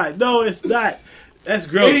fucking god! No, it's not. That's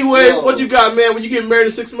gross. Anyways, what you got, man? When you get married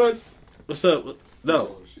in 6 months? What's up? No.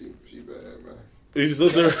 Oh, she bad, man. You just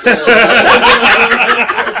looked at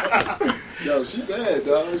her. Yo, she bad,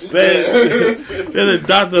 dog. She Man, bad. there's a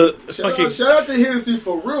doctor. Shout out to Hennessy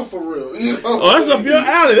for real. You know? Oh, that's up your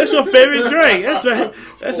alley. That's your favorite drink. That's your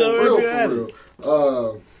For favorite alley.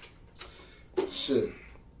 real. Shit.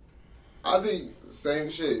 I think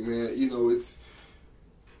same shit, man. You know, it's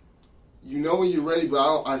when you're ready, but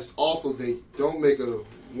I also think don't make a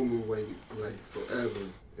woman wait like forever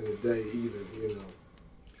in a day either. You know,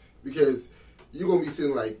 because you're gonna be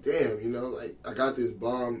sitting like, damn, you know, like I got this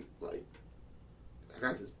bomb ass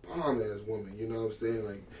woman. You know what I'm saying?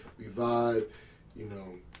 Like we vibe. You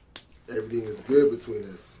know, everything is good between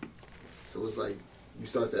us. So it's like you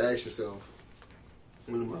start to ask yourself,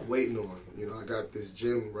 what am I waiting on? You know, I got this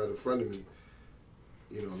gym right in front of me.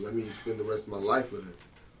 You know, let me spend the rest of my life with her.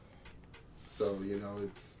 So, you know,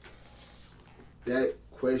 it's that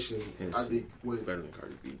question, I think, would better than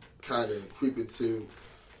Cardi B. kind of creep into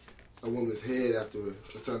a woman's head after a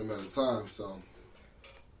certain amount of time. So,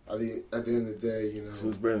 I think at the end of the day, you know.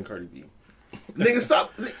 Who's better than Cardi B? Nigga,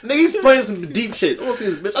 stop. Nigga, he's playing some deep shit. I want to see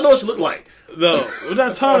this bitch. I know what she look like. No, we're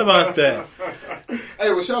not talking about that.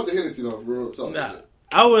 Hey, well, shout out to Hennessy, though, bro. Nah,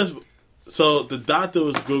 I was. So the doctor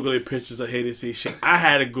was Googling pictures of Hennessy. Shit, I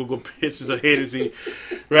had to Google pictures of Hennessy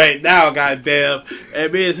right now, goddamn.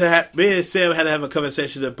 And me and Sam had to have a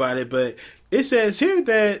conversation about it, but it says here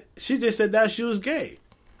that she just said that she was gay.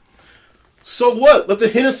 So what? Let the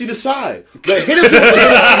Hennessy decide. Let Hennessy decide.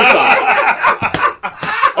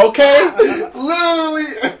 Okay? Literally.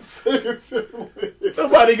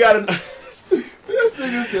 Nobody got to... This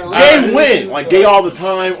nigga said, Gay when? Like gay all the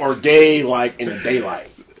time or gay like in the daylight?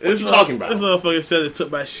 What you talking about? This motherfucker said it took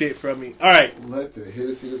my shit from me. All right. Let the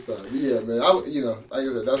Hennessy decide. Yeah, man. You know, like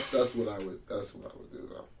I said, that's what I would do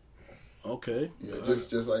though. Okay. Yeah,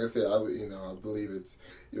 just like I said, I would. You know, I believe it's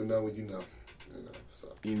you'll know when you know. You know. So.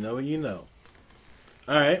 You know what you know.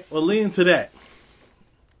 All right. Well, lean to that.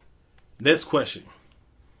 Next question.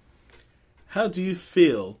 How do you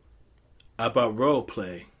feel about role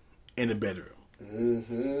play in the bedroom?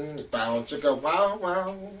 Bow chicka wow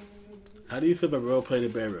wow. How do you feel about role play in the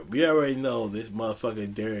bedroom? We already know this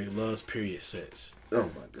motherfucker Derek loves period sex. Oh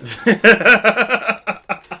my god.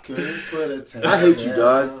 I hate you,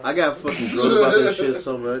 dog. I got fucking grilled about this shit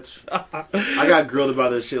so much. I got grilled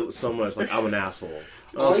about this shit so much. Like I'm an asshole.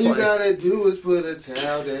 All you gotta do is put a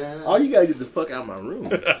towel down. All you gotta get the fuck out of my room.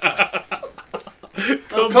 That's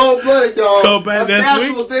cold blooded, dog. Cold blooded That's next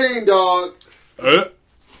natural thing, dog. Whatever.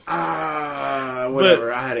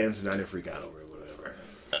 But I had an incident. I didn't freak out over it. Whatever.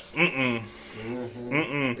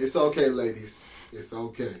 It's okay, ladies. It's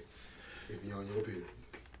okay if you're on your period.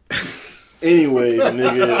 Anyways,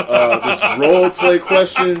 nigga, this role play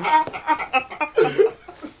question.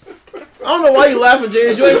 I don't know why you laughing,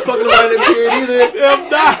 James. You ain't fucking around in that period either. I'm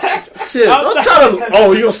not. Shit, I'm trying to.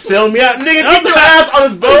 Oh, you gonna sell me out, nigga? Get your ass on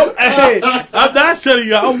this boat. Hey, I'm not telling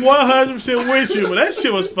you. I'm 100% with you, but that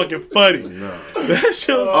shit was fucking funny. No. That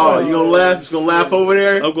shit was funny. You gonna laugh? You gonna laugh over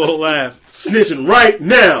there? I'm gonna laugh. Snitching right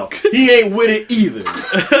now. He ain't with it either.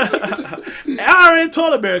 I already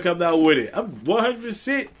told America I'm not with it. I'm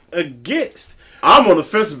 100% against. I'm on the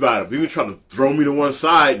fence about it. You trying to throw me to one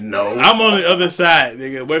side? No. I'm on the other side,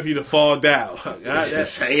 nigga. Wait for you to fall down.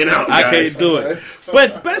 Just hanging out, I guys. can't do it.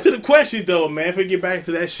 But back to the question, though, man. If we get back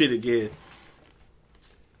to that shit again.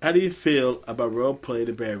 How do you feel about role play in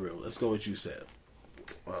the bedroom? Let's go with you, Sam.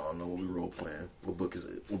 I don't know what we role playing. What book is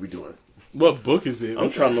it? What we doing? What book is it? I'm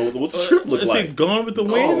trying to know what the script looks like. Is it Gone with the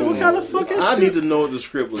Wind? What kind of fucking I shit? need to know what the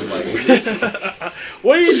script looks like.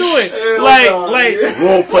 What are you doing? Like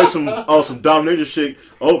role play some dominator shit.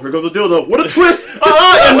 Oh, here goes the dildo. What a twist!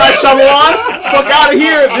 M. Night Shyamalan. Fuck out of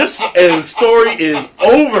here. This story is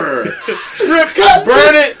over. Script cut.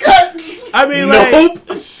 Burn it. Cut. I mean, nope.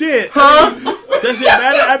 Like, shit. Huh? Does it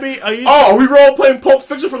matter? I mean, are you? Oh, are we role playing Pulp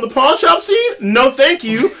Fiction from the pawn shop scene? No, thank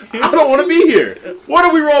you. I don't want to be here. What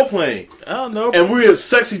are we role playing? I don't know. And we're a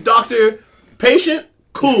sexy doctor patient.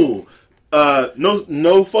 Cool.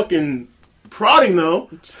 No fucking prodding though.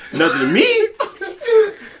 Nothing to me.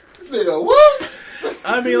 Nigga, what?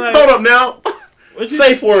 I mean, like, Hold up now.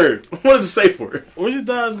 Safe word. What is a safe word? What you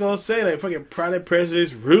thought I was gonna say? Like fucking Pride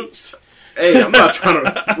Prejudice Roots. Hey, I'm not trying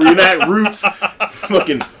to reenact Roots.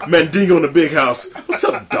 Fucking Mandingo in the Big House. What's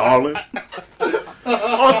up, darling?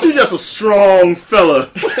 Aren't you just a strong fella?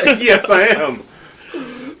 Yes, I am.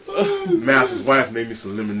 Master's wife made me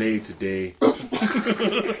some lemonade today.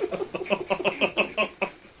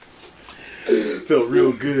 Felt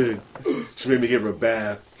real good. She made me give her a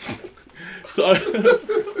bath. So,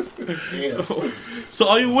 Damn. so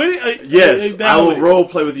are you with it? Yes, I will with it? role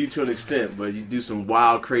play with you to an extent, but you do some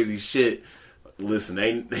wild, crazy shit. Listen,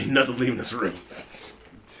 ain't nothing leaving this room.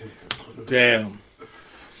 Damn.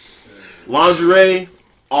 Lingerie,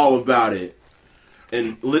 all about it.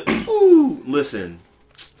 And listen,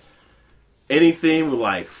 anything with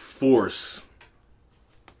like force,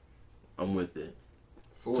 I'm with it.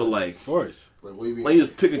 Force. So like, Force. Like, what do you mean? like you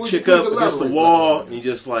just pick a Well, chick please up against the elaborate, wall brother. and you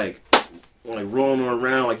just like rolling her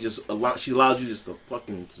around, like just she allows you just to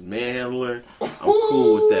fucking manhandle her. I'm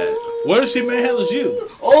cool with that. What if she manhandles you?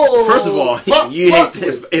 Oh, First of all, fuck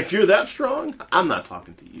if you're that strong, I'm not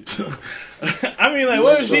talking to you. I mean, like,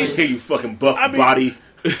 what if she? Hey, you fucking buff I mean- body,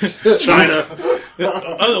 China,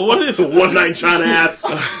 What if? one night China ass,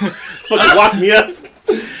 fucking lock me up.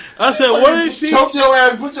 I said, what if she? choke your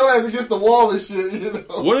ass, put your ass against the wall and shit, you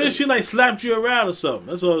know? What if she like slapped you around or something?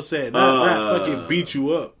 That's what I'm saying. Not fucking beat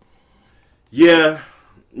you up. Yeah,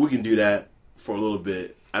 we can do that for a little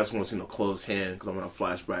bit. I just want to see no closed hand because I'm gonna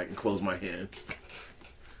flashback and close my hand.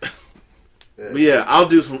 But yeah, I'll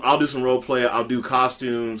do some role play. I'll do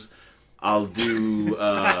costumes. I'll do.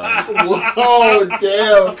 Whoa,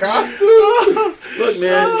 damn, costume. Look,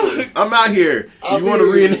 man, I'm out here. You want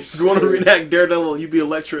to reenact Daredevil? You be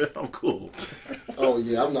Elektra. I'm cool. Oh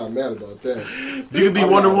yeah, I'm not mad about that. You can be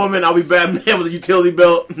Wonder Woman. I'll be Batman with a utility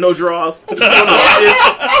belt, no draws.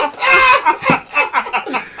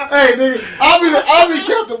 Hey, nigga, I'll be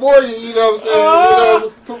Captain Morgan. You know what I'm saying? You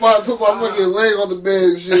know, put my fucking leg on the bed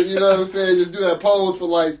and shit. You know what I'm saying? Just do that pose for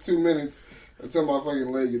like 2 minutes until my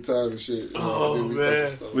fucking leg get tired and shit. You know, Oh, then we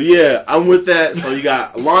man. start. But yeah, I'm with that. So you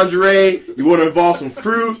got lingerie. You want to involve some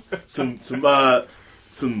fruit, some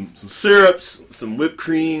syrups, some whipped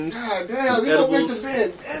creams. God damn, some you don't make edibles. the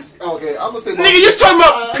bed. Okay, I'm gonna say. Nigga, you talking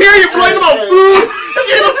about period? Blaming about food?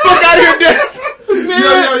 Get the fuck out of here, Dad.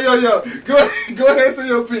 Yo. Go ahead and say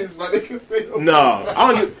your piece, my nigga. Say your No,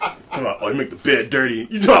 I don't get. Talking about, you make the bed dirty.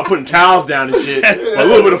 You talking about putting towels down and shit. A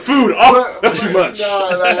little bit of food. Oh, that's too much. Nah,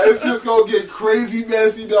 it's just gonna get crazy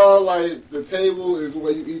messy, dog. Like, the table is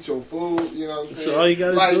where you eat your food, you know what I'm saying? So all you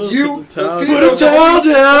gotta like do is you, put the towel the down. Put a towel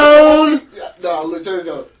down. No, look, check this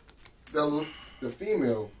out. The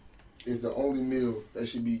female is the only meal that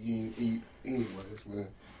should be eat anyways, man.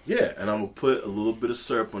 Yeah, and I'm gonna put a little bit of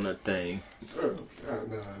syrup on that thing. Syrup. Nah,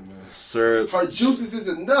 man. Syrup. Her juices is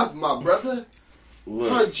enough, my brother. Her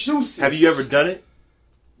Look, juices. have you ever done it?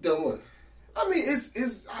 Done what? I mean,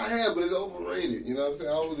 it's I have, but it's overrated. You know what I'm saying?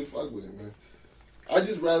 I don't really fuck with it, man. I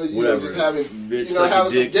just rather Whatever. just having Bitch, you know suck a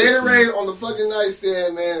having some dick or Gatorade on the fucking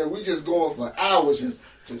nightstand, man, and we just going for hours,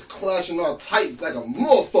 just clashing our tights like a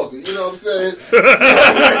motherfucker. You know what I'm saying?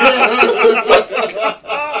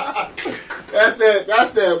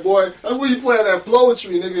 That's that, boy. That's when you playing that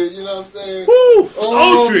Flowetry, nigga. You know what I'm saying? Woo!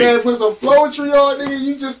 Oh Flowetry. man, put some Flowetry on, nigga.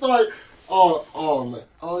 You just start. Oh man.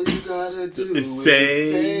 All you gotta do is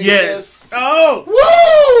Say yes. Oh! Woo!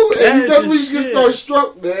 That And is that's the when you can shit. start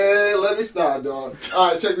stroke. Man, let me stop, dog.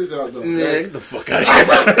 Alright, check this out, though. Man, get the fuck out of here.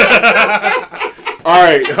 All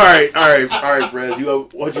right,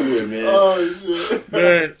 Brez. What you with, man? Oh, shit.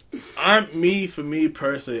 Man, for me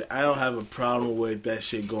personally, I don't have a problem with that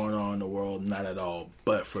shit going on in the world, not at all.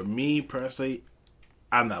 But for me personally,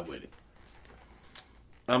 I'm not with it.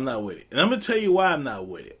 I'm not with it. And I'm going to tell you why I'm not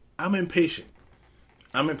with it. I'm impatient.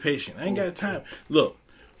 I ain't got time. Look,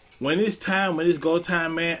 when it's go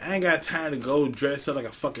time, man, I ain't got time to go dress up like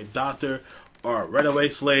a fucking doctor or a runaway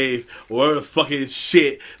slave or whatever the fucking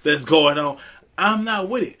shit that's going on. I'm not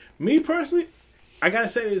with it. Me personally, I gotta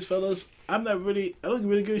say this, fellas. I don't really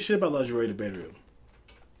give a shit about lingerie in the bedroom.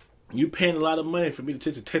 You paying a lot of money for me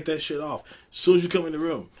to take that shit off as soon as you come in the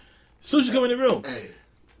room. Hey,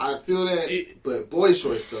 I feel that, but boy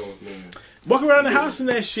shorts, though, man. Walk around the house in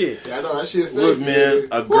that shit. Yeah, I know, that shit sexy. Look, man,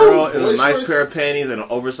 a girl in a nice pair of panties and an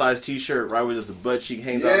oversized t-shirt, right where just the butt cheek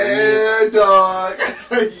hangs out. Yeah, dog.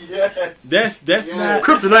 Yes. That's not.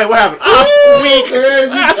 Kryptonite, what happened? Oh, Weak. man,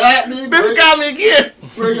 you got me, Bitch got me again.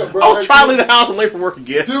 Bring up, bro. I was trying to leave the house and late for work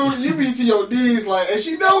again. Dude, you be to your knees, like, and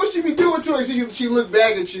she know what she be doing to her. She look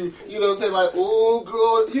back at you, you know what I'm saying? Like, oh,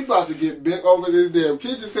 girl, you about to get bent over this damn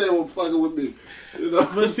kitchen table fucking with me. You know?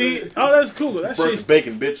 But see, oh, that's cool. That Burnt shit's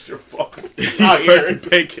bacon, bitch. You're fucking out here. burnt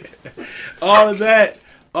bacon. All of that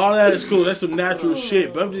is cool. That's some natural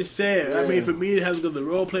shit. But I'm just saying, I mean, for me, it has to go to the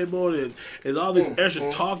role play mode and all this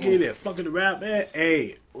extra talking and fucking around, man.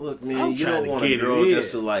 Hey, Look, man, I'm you trying don't to want a get girl it in.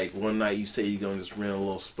 just to like one night you say you're gonna just rent a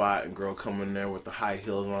little spot and girl come in there with the high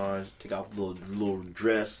heels on, take off the little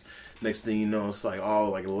dress. Next thing you know, it's like all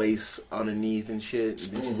like lace underneath and shit.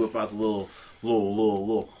 And then she whip out the little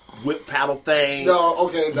whip paddle thing. No,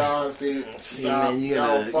 okay, nah, see, man, you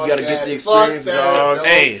no, gotta get the fuck experience, that. dog. No,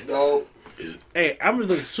 Hey. no. hey, I'm just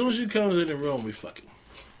looking. As soon as she comes in the room, we fucking.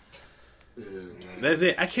 Yeah, man. That's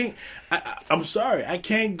it. I can't. I'm sorry. I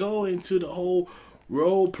can't go into the whole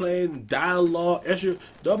role playing dialogue. Extra.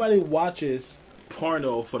 Nobody watches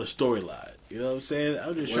porno for the storyline. You know what I'm saying?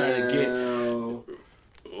 I'm just trying to get. Well,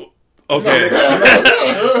 Okay.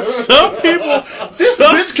 Some people.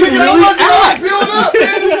 Bitch can I really want to see how it act. build up,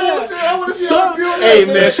 man. You know what I'm saying? I want to see how it build up. Hey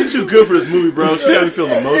man, she's too good for this movie, bro. She got me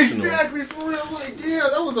feeling emotional. Exactly, for real. I'm like,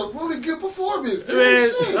 damn, that was a really good performance. Man,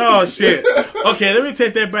 Shit. oh shit. Okay, let me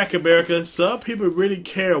take that back, America. Some people really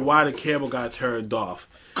care why the camera got turned off.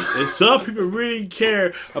 And some people really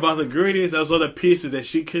care about the ingredients that was on the pieces that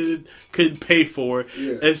she couldn't pay for.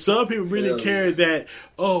 Yeah. And some people really Hell care yeah. that,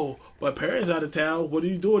 oh, my parents out of town, what are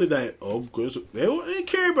you doing tonight? Oh, good. They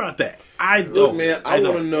care about that. I don't. Look, man, I want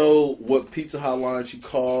to don't. know what Pizza Hotline she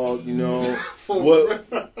called. You know For what?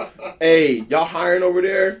 Hey, y'all hiring over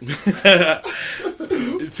there?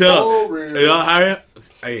 Tell Oh, really? y'all hire.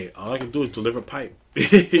 Hey, all I can do is deliver pipe.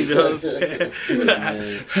 You know what I'm saying?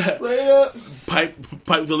 Straight up. pipe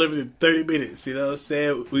delivered in 30 minutes. You know what I'm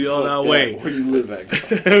saying? We on our Fuck way. that. Where you live at?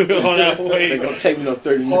 Girl? We on our They way gonna take me no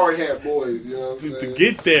 30 Hard minutes. hat boys, you know what I'm to saying?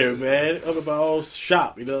 get there, man. Up in my own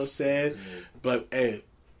shop. You know what I'm saying? But hey,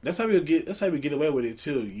 that's how we get away with it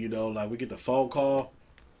too. You know, like we get the phone call,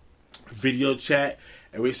 video chat,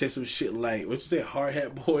 and we say some shit like, what you say, hard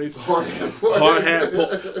hat boys? Hard hat boys.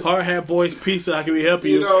 Hard hat boys pizza, how can we help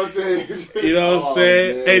you? You know what I'm saying? You know what I'm Oh,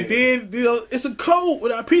 saying? man. And then, you know, it's a code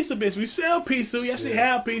with our pizza business. We sell pizza. We actually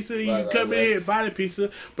have pizza. You Right, can come right, in right. and buy the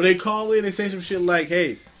pizza. But they call in and say some shit like,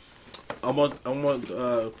 hey, I want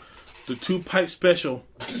the 2-pipe special.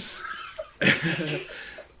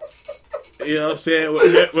 You know what I'm saying?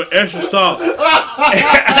 With extra salt. And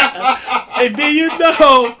then you know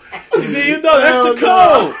that's the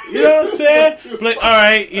code. You know what I'm saying? Like, all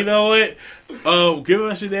right, you know what? Give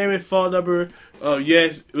us your name and phone number.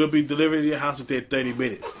 Yes, it will be delivered to your house within 30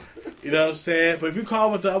 minutes. You know what I'm saying? But if you call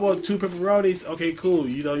with I want 2 pepperonis, okay, cool.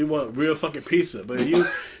 You know, you want real fucking pizza. But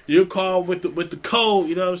if you call with the code,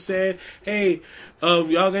 you know what I'm saying? Hey, y'all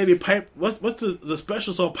got any pipe? What's the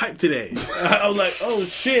specials on pipe today? I was like, oh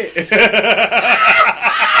shit.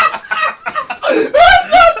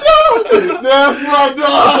 That's my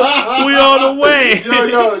dog. We on the way.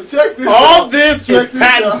 Yo, check this All out. this Check is this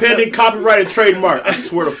patent out. pending, copyrighted, trademark. I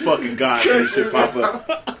swear to fucking God, this shit pop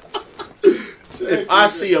up. If I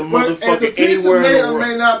see a And the motherfucker pizza anywhere may in the or may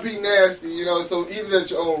world, not be nasty, you know, so eat it at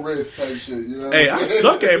your own risk type shit, you know? Hey, I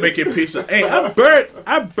suck at making pizza. Hey, I burnt.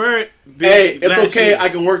 hey, it's last okay. year. I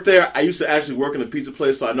can work there. I used to actually work in a pizza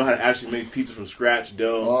place, so I know how to actually make pizza from scratch,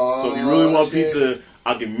 dough. Oh, So if you really want shit. pizza,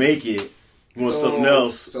 I can make it. You want So- something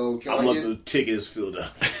else? so can I'm I up get- the ticket is filled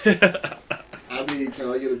up. I mean, can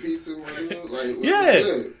I get a pizza, my dude? Like, what's Yeah.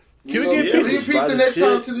 good? Can You we know, get bring pizza? pizza next Shit.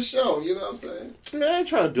 time to the show, you know what I'm saying? Man, I ain't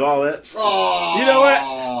trying to do all that. Oh, You know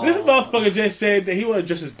what? This motherfucker just said that he want to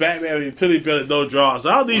dress as Batman until he built no draws.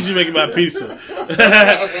 I don't need you making my pizza.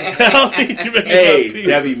 I don't need you making my Hey, pizza.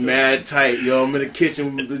 that'd be mad tight, yo. I'm in the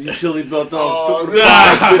kitchen with the utility belt on. Oh,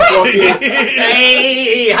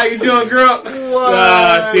 Hey, how you doing, girl?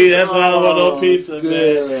 See, that's why I don't want no pizza,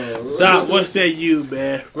 man. Damn. Doc, what say you,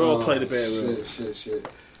 man? Role play the bedroom. Shit.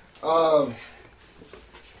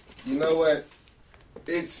 You know what?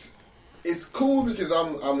 It's cool because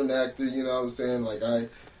I'm an actor, you know what I'm saying? Like I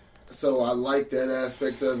like that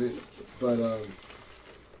aspect of it, but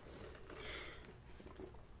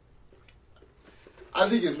I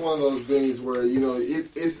think it's one of those things where, you know,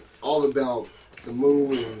 it's all about the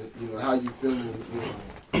mood and, you know, how you feeling, you know,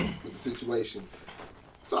 with the situation.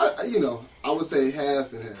 So I would say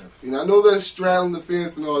half and half. You know, I know that's straddling the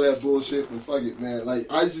fence and all that bullshit, but fuck it, man. Like,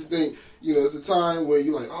 I just think, you know, it's a time where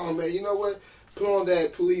you're like, oh man, you know what? Put on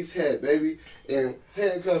that police hat, baby, and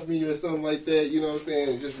handcuff me or something like that. You know what I'm saying?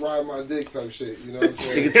 And just ride my dick type shit. You know what I'm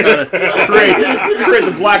saying? Nigga trying to create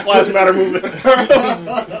the Black Lives Matter movement.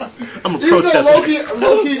 I'm a Even though protester.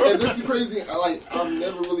 low key, and this is crazy. I've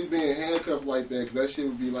never really been handcuffed like that because that shit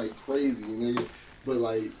would be like crazy, nigga. But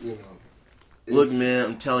like, you know, Look, man,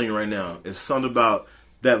 I'm telling you right now, it's something about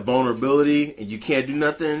that vulnerability, and you can't do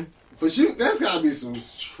nothing. But that's gotta be some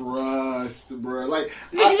trust, bro. Like,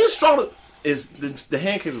 You're strong. Is the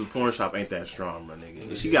handcuffs of the porn shop ain't that strong, my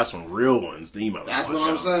nigga. She got some real ones. Then you might that's watch what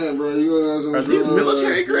I'm out. saying, bro. You know, some Are these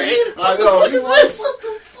military grade? I know. What the You fuck like, is this? what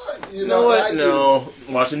the fuck? You know what? No.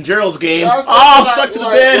 Watching Gerald's game. That's Oh, like, fuck to the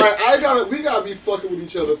like, bed. Like, we gotta be fucking with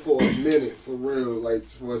each other for a minute, for real, like,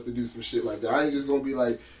 for us to do some shit like that. I ain't just gonna be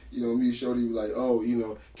like, you know, me, Shorty, be like, oh, you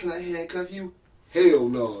know, can I handcuff you? Hell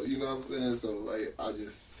no. You know what I'm saying? So, like,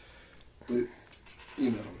 but, you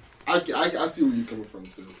know, I see where you're coming from,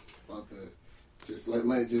 too, about that. Just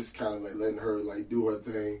kind of letting her, like, do her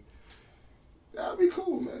thing. That'd be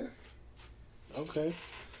cool, man. Okay.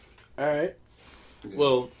 All right. Yeah.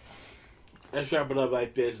 Well, let's wrap it up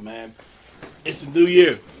like this, man. It's the new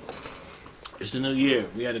year. It's the new year.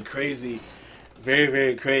 We had a crazy, very,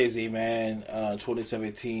 very crazy, man,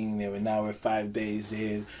 2017. And now we're 5 days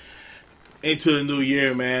into the new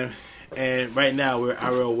year, man. And right now we're an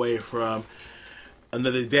hour away from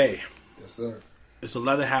another day. Yes, sir. It's a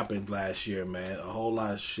lot that happened last year, man. A whole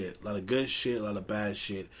lot of shit. A lot of good shit, a lot of bad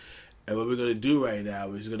shit. And what we're going to do right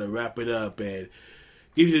now is going to wrap it up and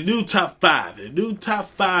give you the new top 5. The new top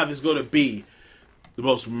 5 is going to be the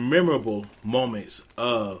most memorable moments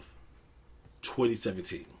of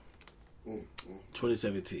 2017.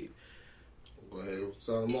 2017. Well, hey,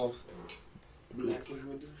 start them off. Black,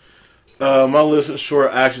 My list is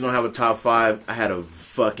short. I actually don't have a top 5. I had a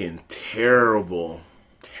fucking terrible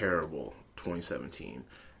 2017.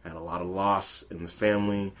 I had a lot of loss in the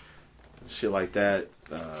family, shit like that,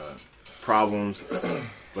 problems.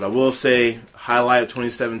 But I will say, highlight of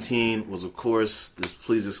 2017 was, of course, this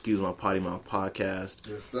Please Excuse My Potty Mouth podcast.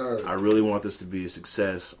 Yes, sir. I really want this to be a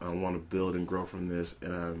success. I want to build and grow from this,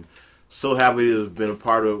 and I'm so happy to have been a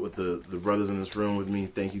part of it with the brothers in this room with me.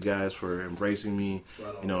 Thank you guys for embracing me,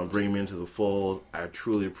 and bringing me into the fold. I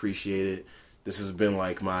truly appreciate it. This has been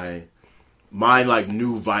like my like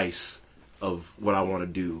new vice of what I want to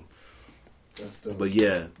do. That's dope. But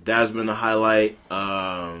yeah, that's been the highlight.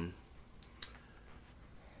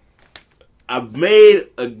 I've made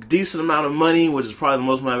a decent amount of money, which is probably the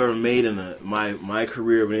most money I've ever made in my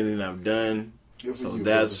career of anything I've done. Good for So you,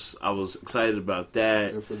 that's I was excited about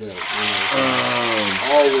that. Good for that.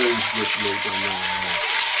 Always good to make that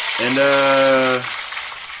And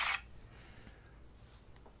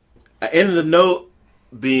I ended the note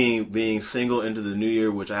being single into the new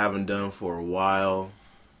year, which I haven't done for a while.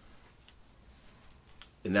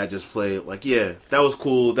 And that just played like, yeah, that was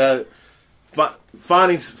cool. That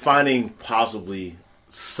finding possibly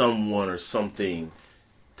someone or something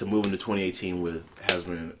to move into 2018 with has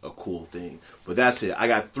been a cool thing. But that's it. I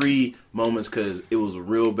got 3 moments because it was a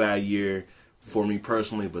real bad year for me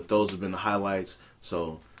personally, but those have been the highlights.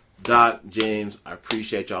 So, Doc, James, I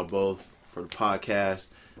appreciate y'all both for the podcast.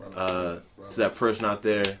 To that person out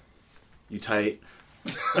there, you tight.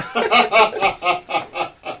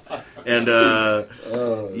 And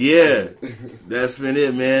yeah, that's been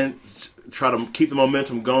it, man. Try to keep the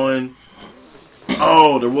momentum going.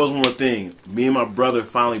 Oh, there was one more thing. Me and my brother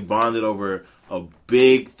finally bonded over a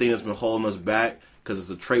big thing that's been holding us back because it's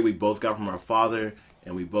a trait we both got from our father,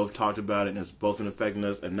 and we both talked about it, and it's both been affecting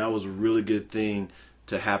us. And that was a really good thing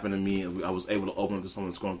to happen to me. And I was able to open up to someone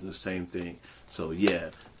that's going through the same thing. So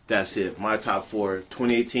yeah, that's it. My top 4,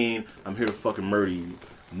 2018. I'm here to fucking murder you.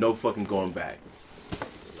 No fucking going back.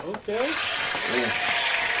 Okay. Yeah.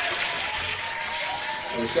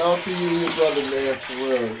 Well, shout out to you and your brother, man, for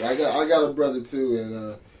real. I got a brother too,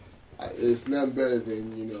 and it's nothing better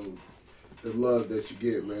than, you know, the love that you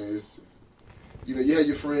get, man. It's, you know, you have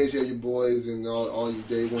your friends, you have your boys, and all your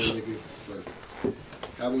day one niggas, but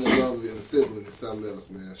having the love and a sibling is something else,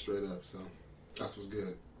 man, straight up. So that's what's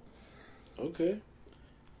good. Okay.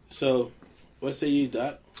 So, what say you,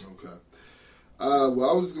 Doc? Okay. Well,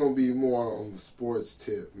 I was gonna be more on the sports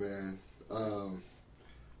tip, man.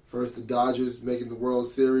 First, the Dodgers making the World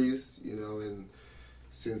Series, you know, and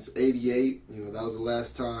since '88, you know, that was the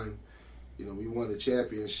last time, you know, we won the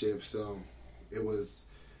championship. So it was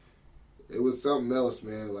something else,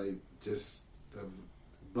 man. Like just the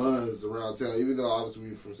buzz around town. Even though obviously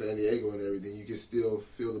we're from San Diego and everything, you can still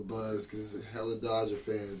feel the buzz because there's a hella Dodger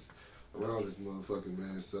fans around this motherfucker,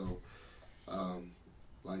 man. So,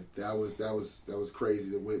 like that was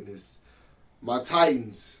crazy to witness. My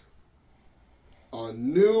Titans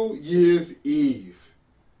on New Year's Eve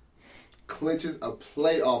clinches a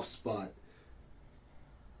playoff spot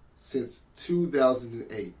since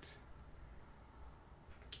 2008.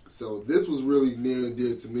 So this was really near and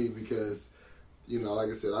dear to me because, you know, like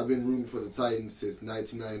I said, I've been rooting for the Titans since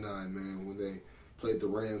 1999, man, when they played the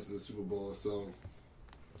Rams in the Super Bowl. So,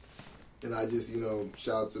 and I just, you know,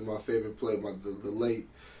 shout out to my favorite player, the late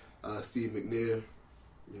Steve McNair.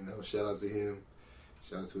 You know, shout out to him.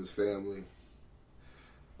 Shout out to his family.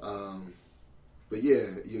 But yeah,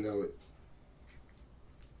 you know,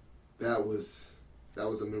 that was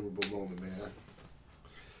a memorable moment, man.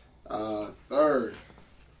 Third,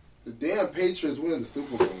 the damn Patriots winning the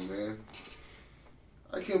Super Bowl, man.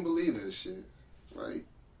 I can't believe that shit. Like,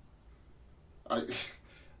 I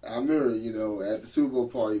remember, you know, at the Super Bowl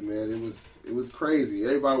party, man, it was crazy.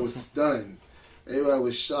 Everybody was stunned. Everybody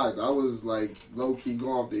was shocked. I was like low key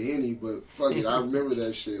going off the Henny, but fuck it, I remember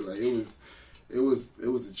that shit. Like it was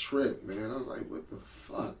a trip, man. I was like, what the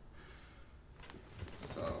fuck?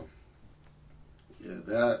 So yeah,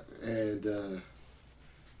 that and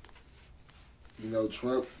you know,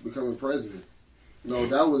 Trump becoming president. No,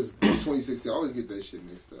 that was 2016. I always get that shit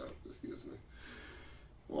mixed up. Excuse me.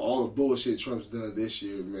 Well, all the bullshit Trump's done this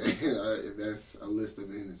year, man, that's a list of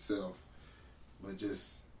it in itself. But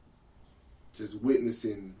just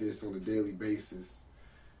witnessing this on a daily basis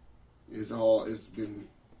it's been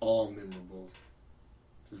all memorable.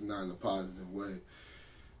 Just not in a positive way.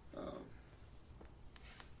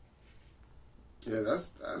 Yeah,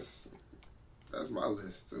 that's my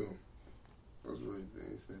list too. Those really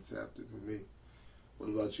things that tapped it for me. What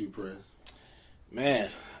about you, Press?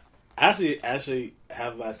 Man, I actually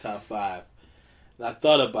have my top 5. And I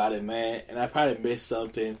thought about it, man, and I probably missed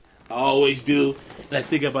something. I always do. And I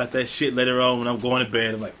think about that shit later on when I'm going to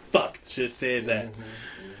bed. I'm like, fuck, should have said that.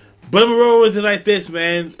 But I'm going to roll with it like this,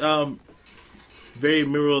 man. Very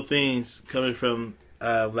memorable things coming from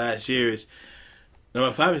last year's.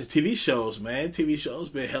 Number 5 is TV shows, man. TV shows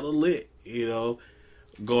been hella lit, you know.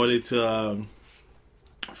 Going into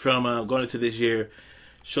this year,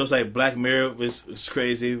 shows like Black Mirror was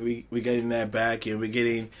crazy. We getting that back, and we're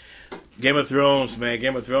getting Game of Thrones, man.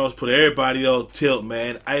 Game of Thrones put everybody on tilt,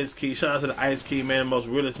 man. Ice Key, shout out to the Ice Key, man, most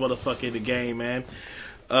realest motherfucker in the game, man.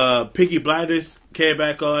 Peaky Blinders came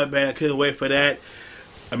back on, man. I couldn't wait for that.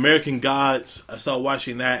 American Gods, I started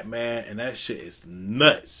watching that, man, and that shit is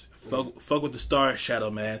nuts. Fuck with the Star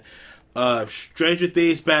Shadow, man. Stranger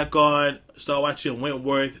Things back on. Start watching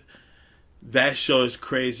Wentworth. That show is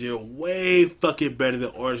crazier. Way fucking better than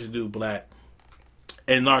Orange is the New Black.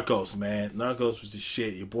 And Narcos, man. Narcos was the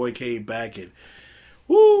shit. Your boy came back and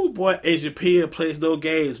woo, boy, Agent Pia plays no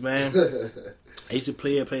games, man. Agent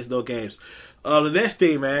Pia plays no games. The next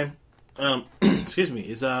thing, man, excuse me,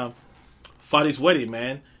 is Fadi's wedding,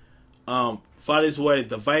 man. Fadi's wedding.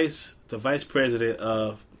 The vice president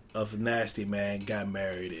of Nasty, man, got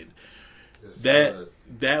married, and yes,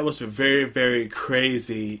 that was a very, very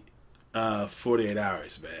crazy 48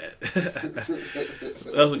 hours, man.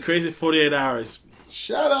 That was a crazy 48 hours.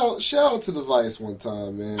 Shout out to the Vice one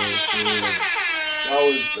time, man.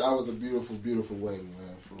 That was a beautiful, beautiful wedding,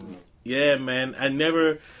 man. For real. Yeah, man. I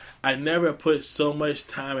never put so much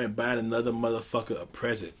time in buying another motherfucker a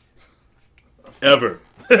present. Ever.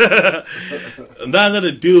 Not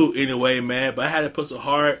another dude anyway, man, but I had to put some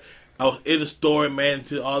heart. I was in the store, man,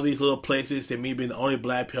 to all these little places, and me being the only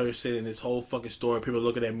black person in this whole fucking store. People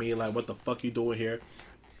looking at me like, what the fuck you doing here?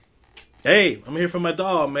 Hey, I'm here for my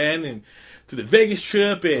dog, man, and to the Vegas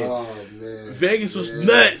trip, and Vegas was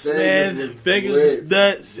nuts, man. Vegas was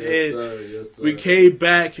nuts, and yes, we came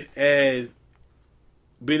back and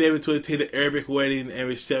being able to attend the Arabic wedding and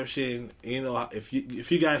reception. You know, if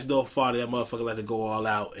you guys know Father, that motherfucker like to go all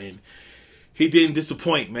out, and he didn't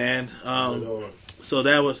disappoint, man. So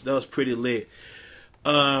that was pretty lit.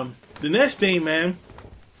 The next thing, man,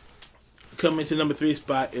 coming to number 3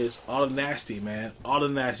 spot is All the Nasty, man. All the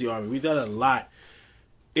Nasty Army. We've done a lot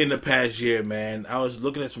in the past year, man. I was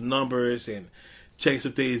looking at some numbers and checking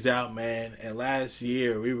some things out, man. And last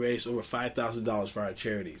year we raised over $5,000 for our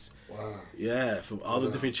charities. Wow. Yeah, from all the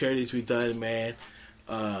different charities we've done, man.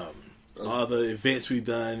 All the events we've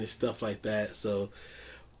done and stuff like that. So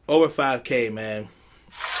over 5K, man.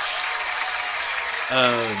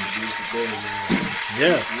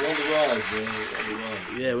 Yeah. We're on the rise, man.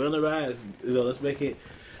 Yeah, we're on the rise. You know, let's make it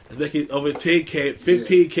over 10K,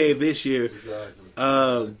 15K this year.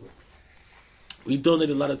 Exactly. We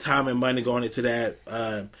donated a lot of time and money going into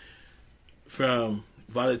that, from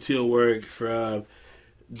volunteer work, from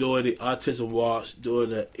doing the autism walks, doing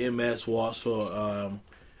the MS walks for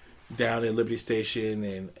down in Liberty Station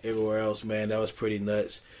and everywhere else, man. That was pretty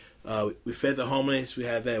nuts. We fed the homeless. We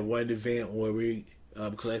had that one event where we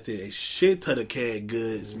collected a shit ton of canned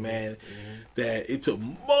goods, man. That it took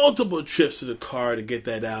multiple trips to the car to get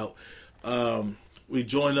that out. we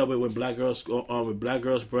joined up with Black Girls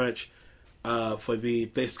Brunch for the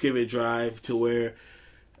Thanksgiving drive, to where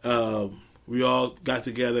we all got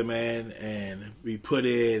together, man, and we put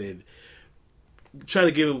in and try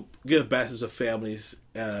to give back to some families,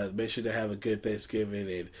 make sure they have a good Thanksgiving.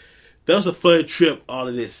 And that was a fun trip, all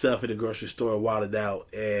of this stuff in the grocery store, wilding out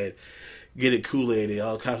and getting Kool-Aid and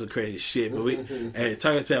all kinds of crazy shit. But we and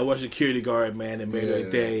talking to that one security guard, man, that made our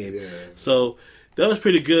day. And so that was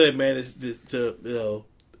pretty good, man, to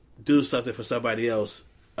do something for somebody else.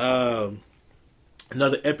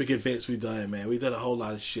 Another epic events we done, man. We done a whole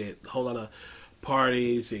lot of shit, a whole lot of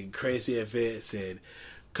parties and crazy events and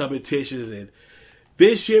competitions. And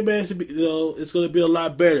this year, man, it's going to be a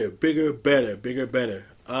lot better, bigger, better.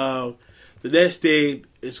 The next thing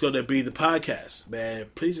is going to be the podcast, man.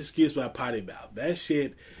 Please excuse my potty mouth. That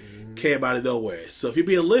shit came out of nowhere. So if you've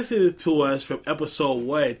been listening to us from episode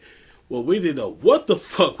 1, well, we didn't know what the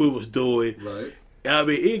fuck we was doing. Right. I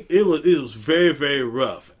mean, it was very, very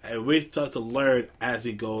rough, and we start to learn as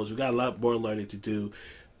it goes. We got a lot more learning to do.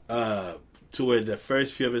 To where the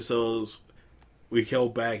first few episodes, we go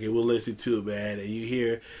back and we'll listen to, man, and you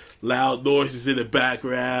hear loud noises in the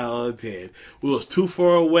background, and we was too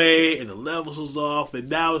far away, and the levels was off, and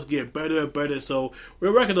now it's getting better and better. So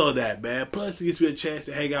we're working on that, man. Plus, it gives me a chance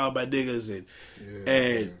to hang out with my niggas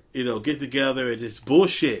and get together and just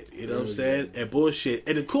bullshit. You know what I'm saying? And bullshit.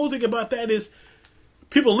 And the cool thing about that is,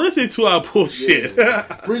 people listen to our bullshit.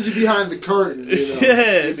 Yeah. Bring you behind the curtain.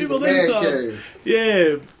 Yeah, people listen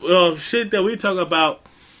to our, shit that we talk about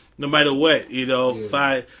no matter what. If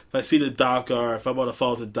I see the doc, or if I'm on the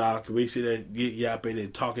phone with the doc, we see that yapping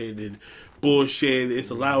and talking and bullshit. It's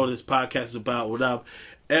a lot of this podcast is about when I'm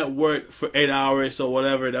at work for 8 hours or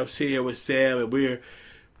whatever, and I'm sitting here with Sam, and we're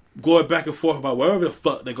going back and forth about whatever the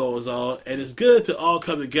fuck that goes on. And it's good to all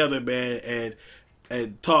come together, man,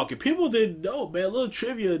 and talk. And people didn't know, man, a little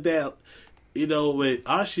trivia that, when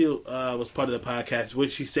Ashi was part of the podcast,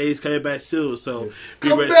 which she says coming back soon. So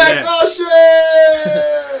come back,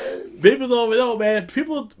 Ashi! People don't know, man.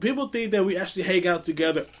 People think that we actually hang out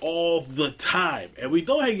together all the time. And we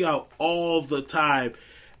don't hang out all the time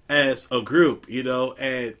as a group,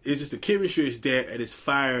 and it's just the chemistry is there and it's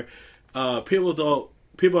fire. People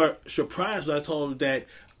are surprised when I told them that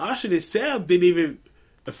Ashi and Sam didn't even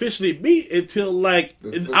officially meet until like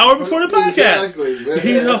an hour before the podcast. Exactly,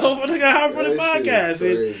 man. Like an hour before the podcast.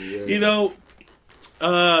 Crazy, And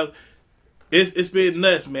it's been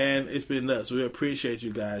nuts, man. It's been nuts. We appreciate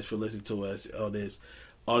you guys for listening to us on this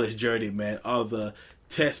journey, man. All the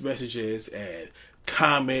text messages and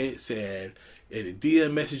comments and the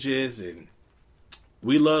DM messages, and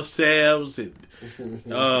we love Sam's, and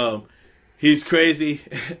he's crazy.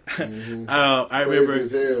 I remember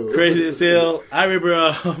crazy as hell. I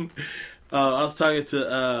remember I was talking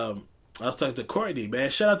to Courtney, man.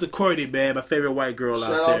 Shout out to Courtney, man, my favorite white girl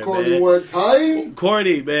out there, man. Shout out Courtney one time.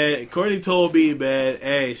 Courtney, man. Courtney told me, man,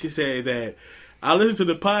 hey, she said that I listen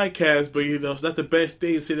to the podcast, but it's not the best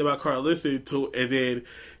thing sitting in my car listening to, and then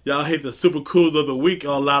y'all hit the super cool of the week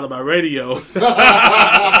all loud on my radio.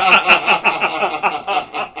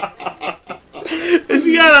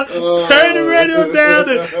 You gotta turn the radio down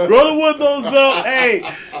and roll the windows up. Hey,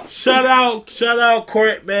 shout out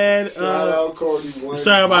Court, man. Shout out Courtney.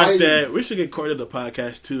 Sorry about that. We should get Court on the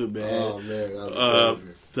podcast too, man. Oh man, that'd be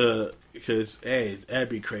crazy. Because that'd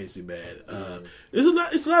be crazy, man.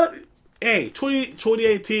 It's a lot of. Hey,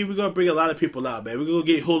 2018, we're gonna bring a lot of people out, man. We're gonna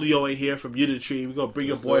get Julio in here from Unitree. We're gonna bring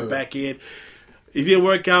your boy back in. It didn't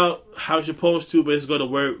work out how it's supposed to, but it's gonna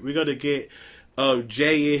work. We're gonna get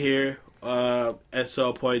Jay in here. At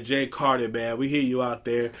some point, Jay Carter, man, we hear you out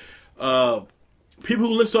there. People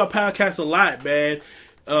who listen to our podcast a lot, man.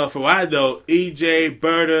 From what I know, EJ,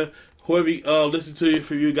 Berta, whoever listen to you,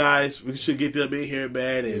 for you guys, we should get them in here,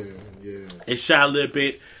 man. And shout a little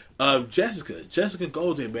bit. Jessica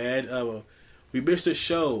Golden, man. We missed her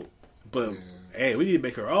show, but hey, we need to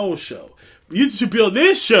make our own show. You should build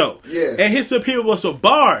this show. Yeah. And hit some people with some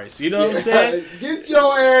bars. You know what I'm saying? Get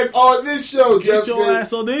your ass on this show, Jessica. Get your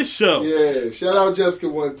ass on this show. Yeah. Shout out Jessica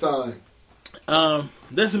one time.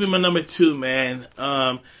 This will be my number 2, man.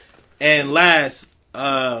 And last,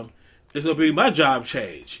 it's gonna be my job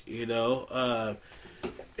change.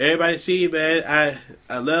 Everybody see, man.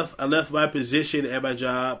 I left my position at my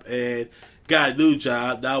job and got a new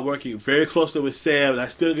job. Now working very closely with Sam. And I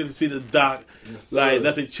still get to see the doc. Yes, like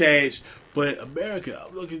nothing changed. But America,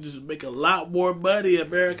 I'm looking to just make a lot more money,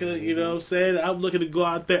 America. You know what I'm saying? I'm looking to go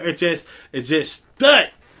out there and just stunt.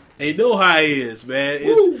 And you know how it is, man.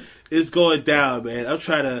 It's going down, man. I'm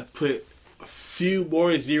trying to put a few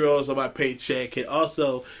more zeros on my paycheck. And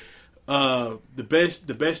also, the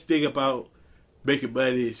best thing about making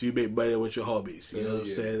money is you make money with your homies. You know what I'm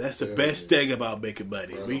saying? That's the best thing about making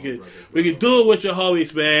money. Right we on, can brother. we can do it with your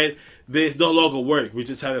homies, man. There's no longer work. We're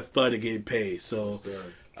just having fun and getting paid. So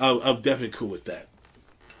I'm definitely cool with that.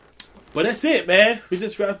 But that's it, man. We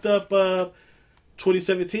just wrapped up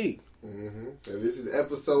 2017. And this is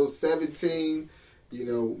episode 17. You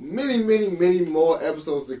know, many more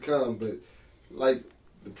episodes to come. But like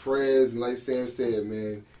the prayers and like Sam said,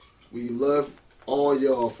 man, we love all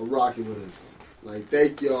y'all for rocking with us. Like,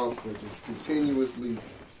 thank y'all for just continuously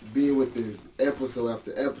being with this episode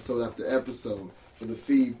after episode after episode, for the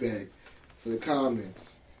feedback, for the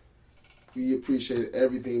comments. We appreciate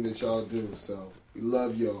everything that y'all do. So we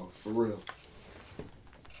love y'all for real.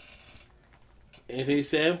 Anything,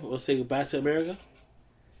 Sam? We'll say goodbye to America.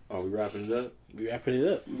 Oh, we wrapping it up? We wrapping it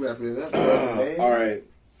up. We wrapping it up. Man. All right.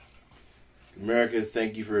 America,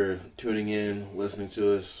 thank you for tuning in, listening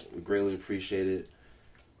to us. We greatly appreciate it.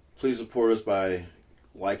 Please support us by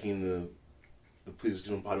liking the Please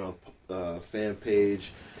Excuse My Podcast fan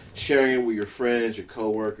page, sharing it with your friends, your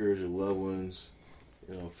coworkers, your loved ones.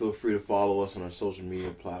 You know, feel free to follow us on our social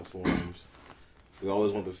media platforms. We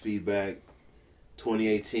always want the feedback.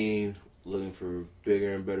 2018, looking for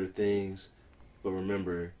bigger and better things. But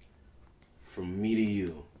remember, from me to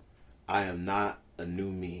you, I am not a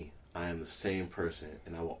new me. I am the same person,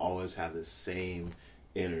 and I will always have the same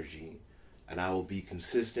energy. And I will be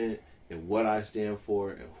consistent in what I stand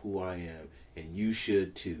for and who I am. And you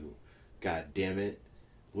should too. God damn it.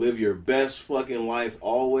 Live your best fucking life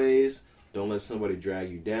always. Don't let somebody drag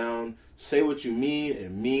you down. Say what you mean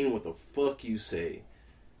and mean what the fuck you say.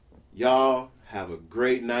 Y'all have a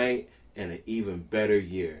great night and an even better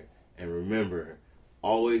year. And remember,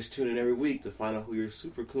 always tune in every week to find out who your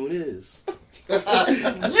super coon is.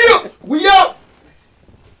 Yeah!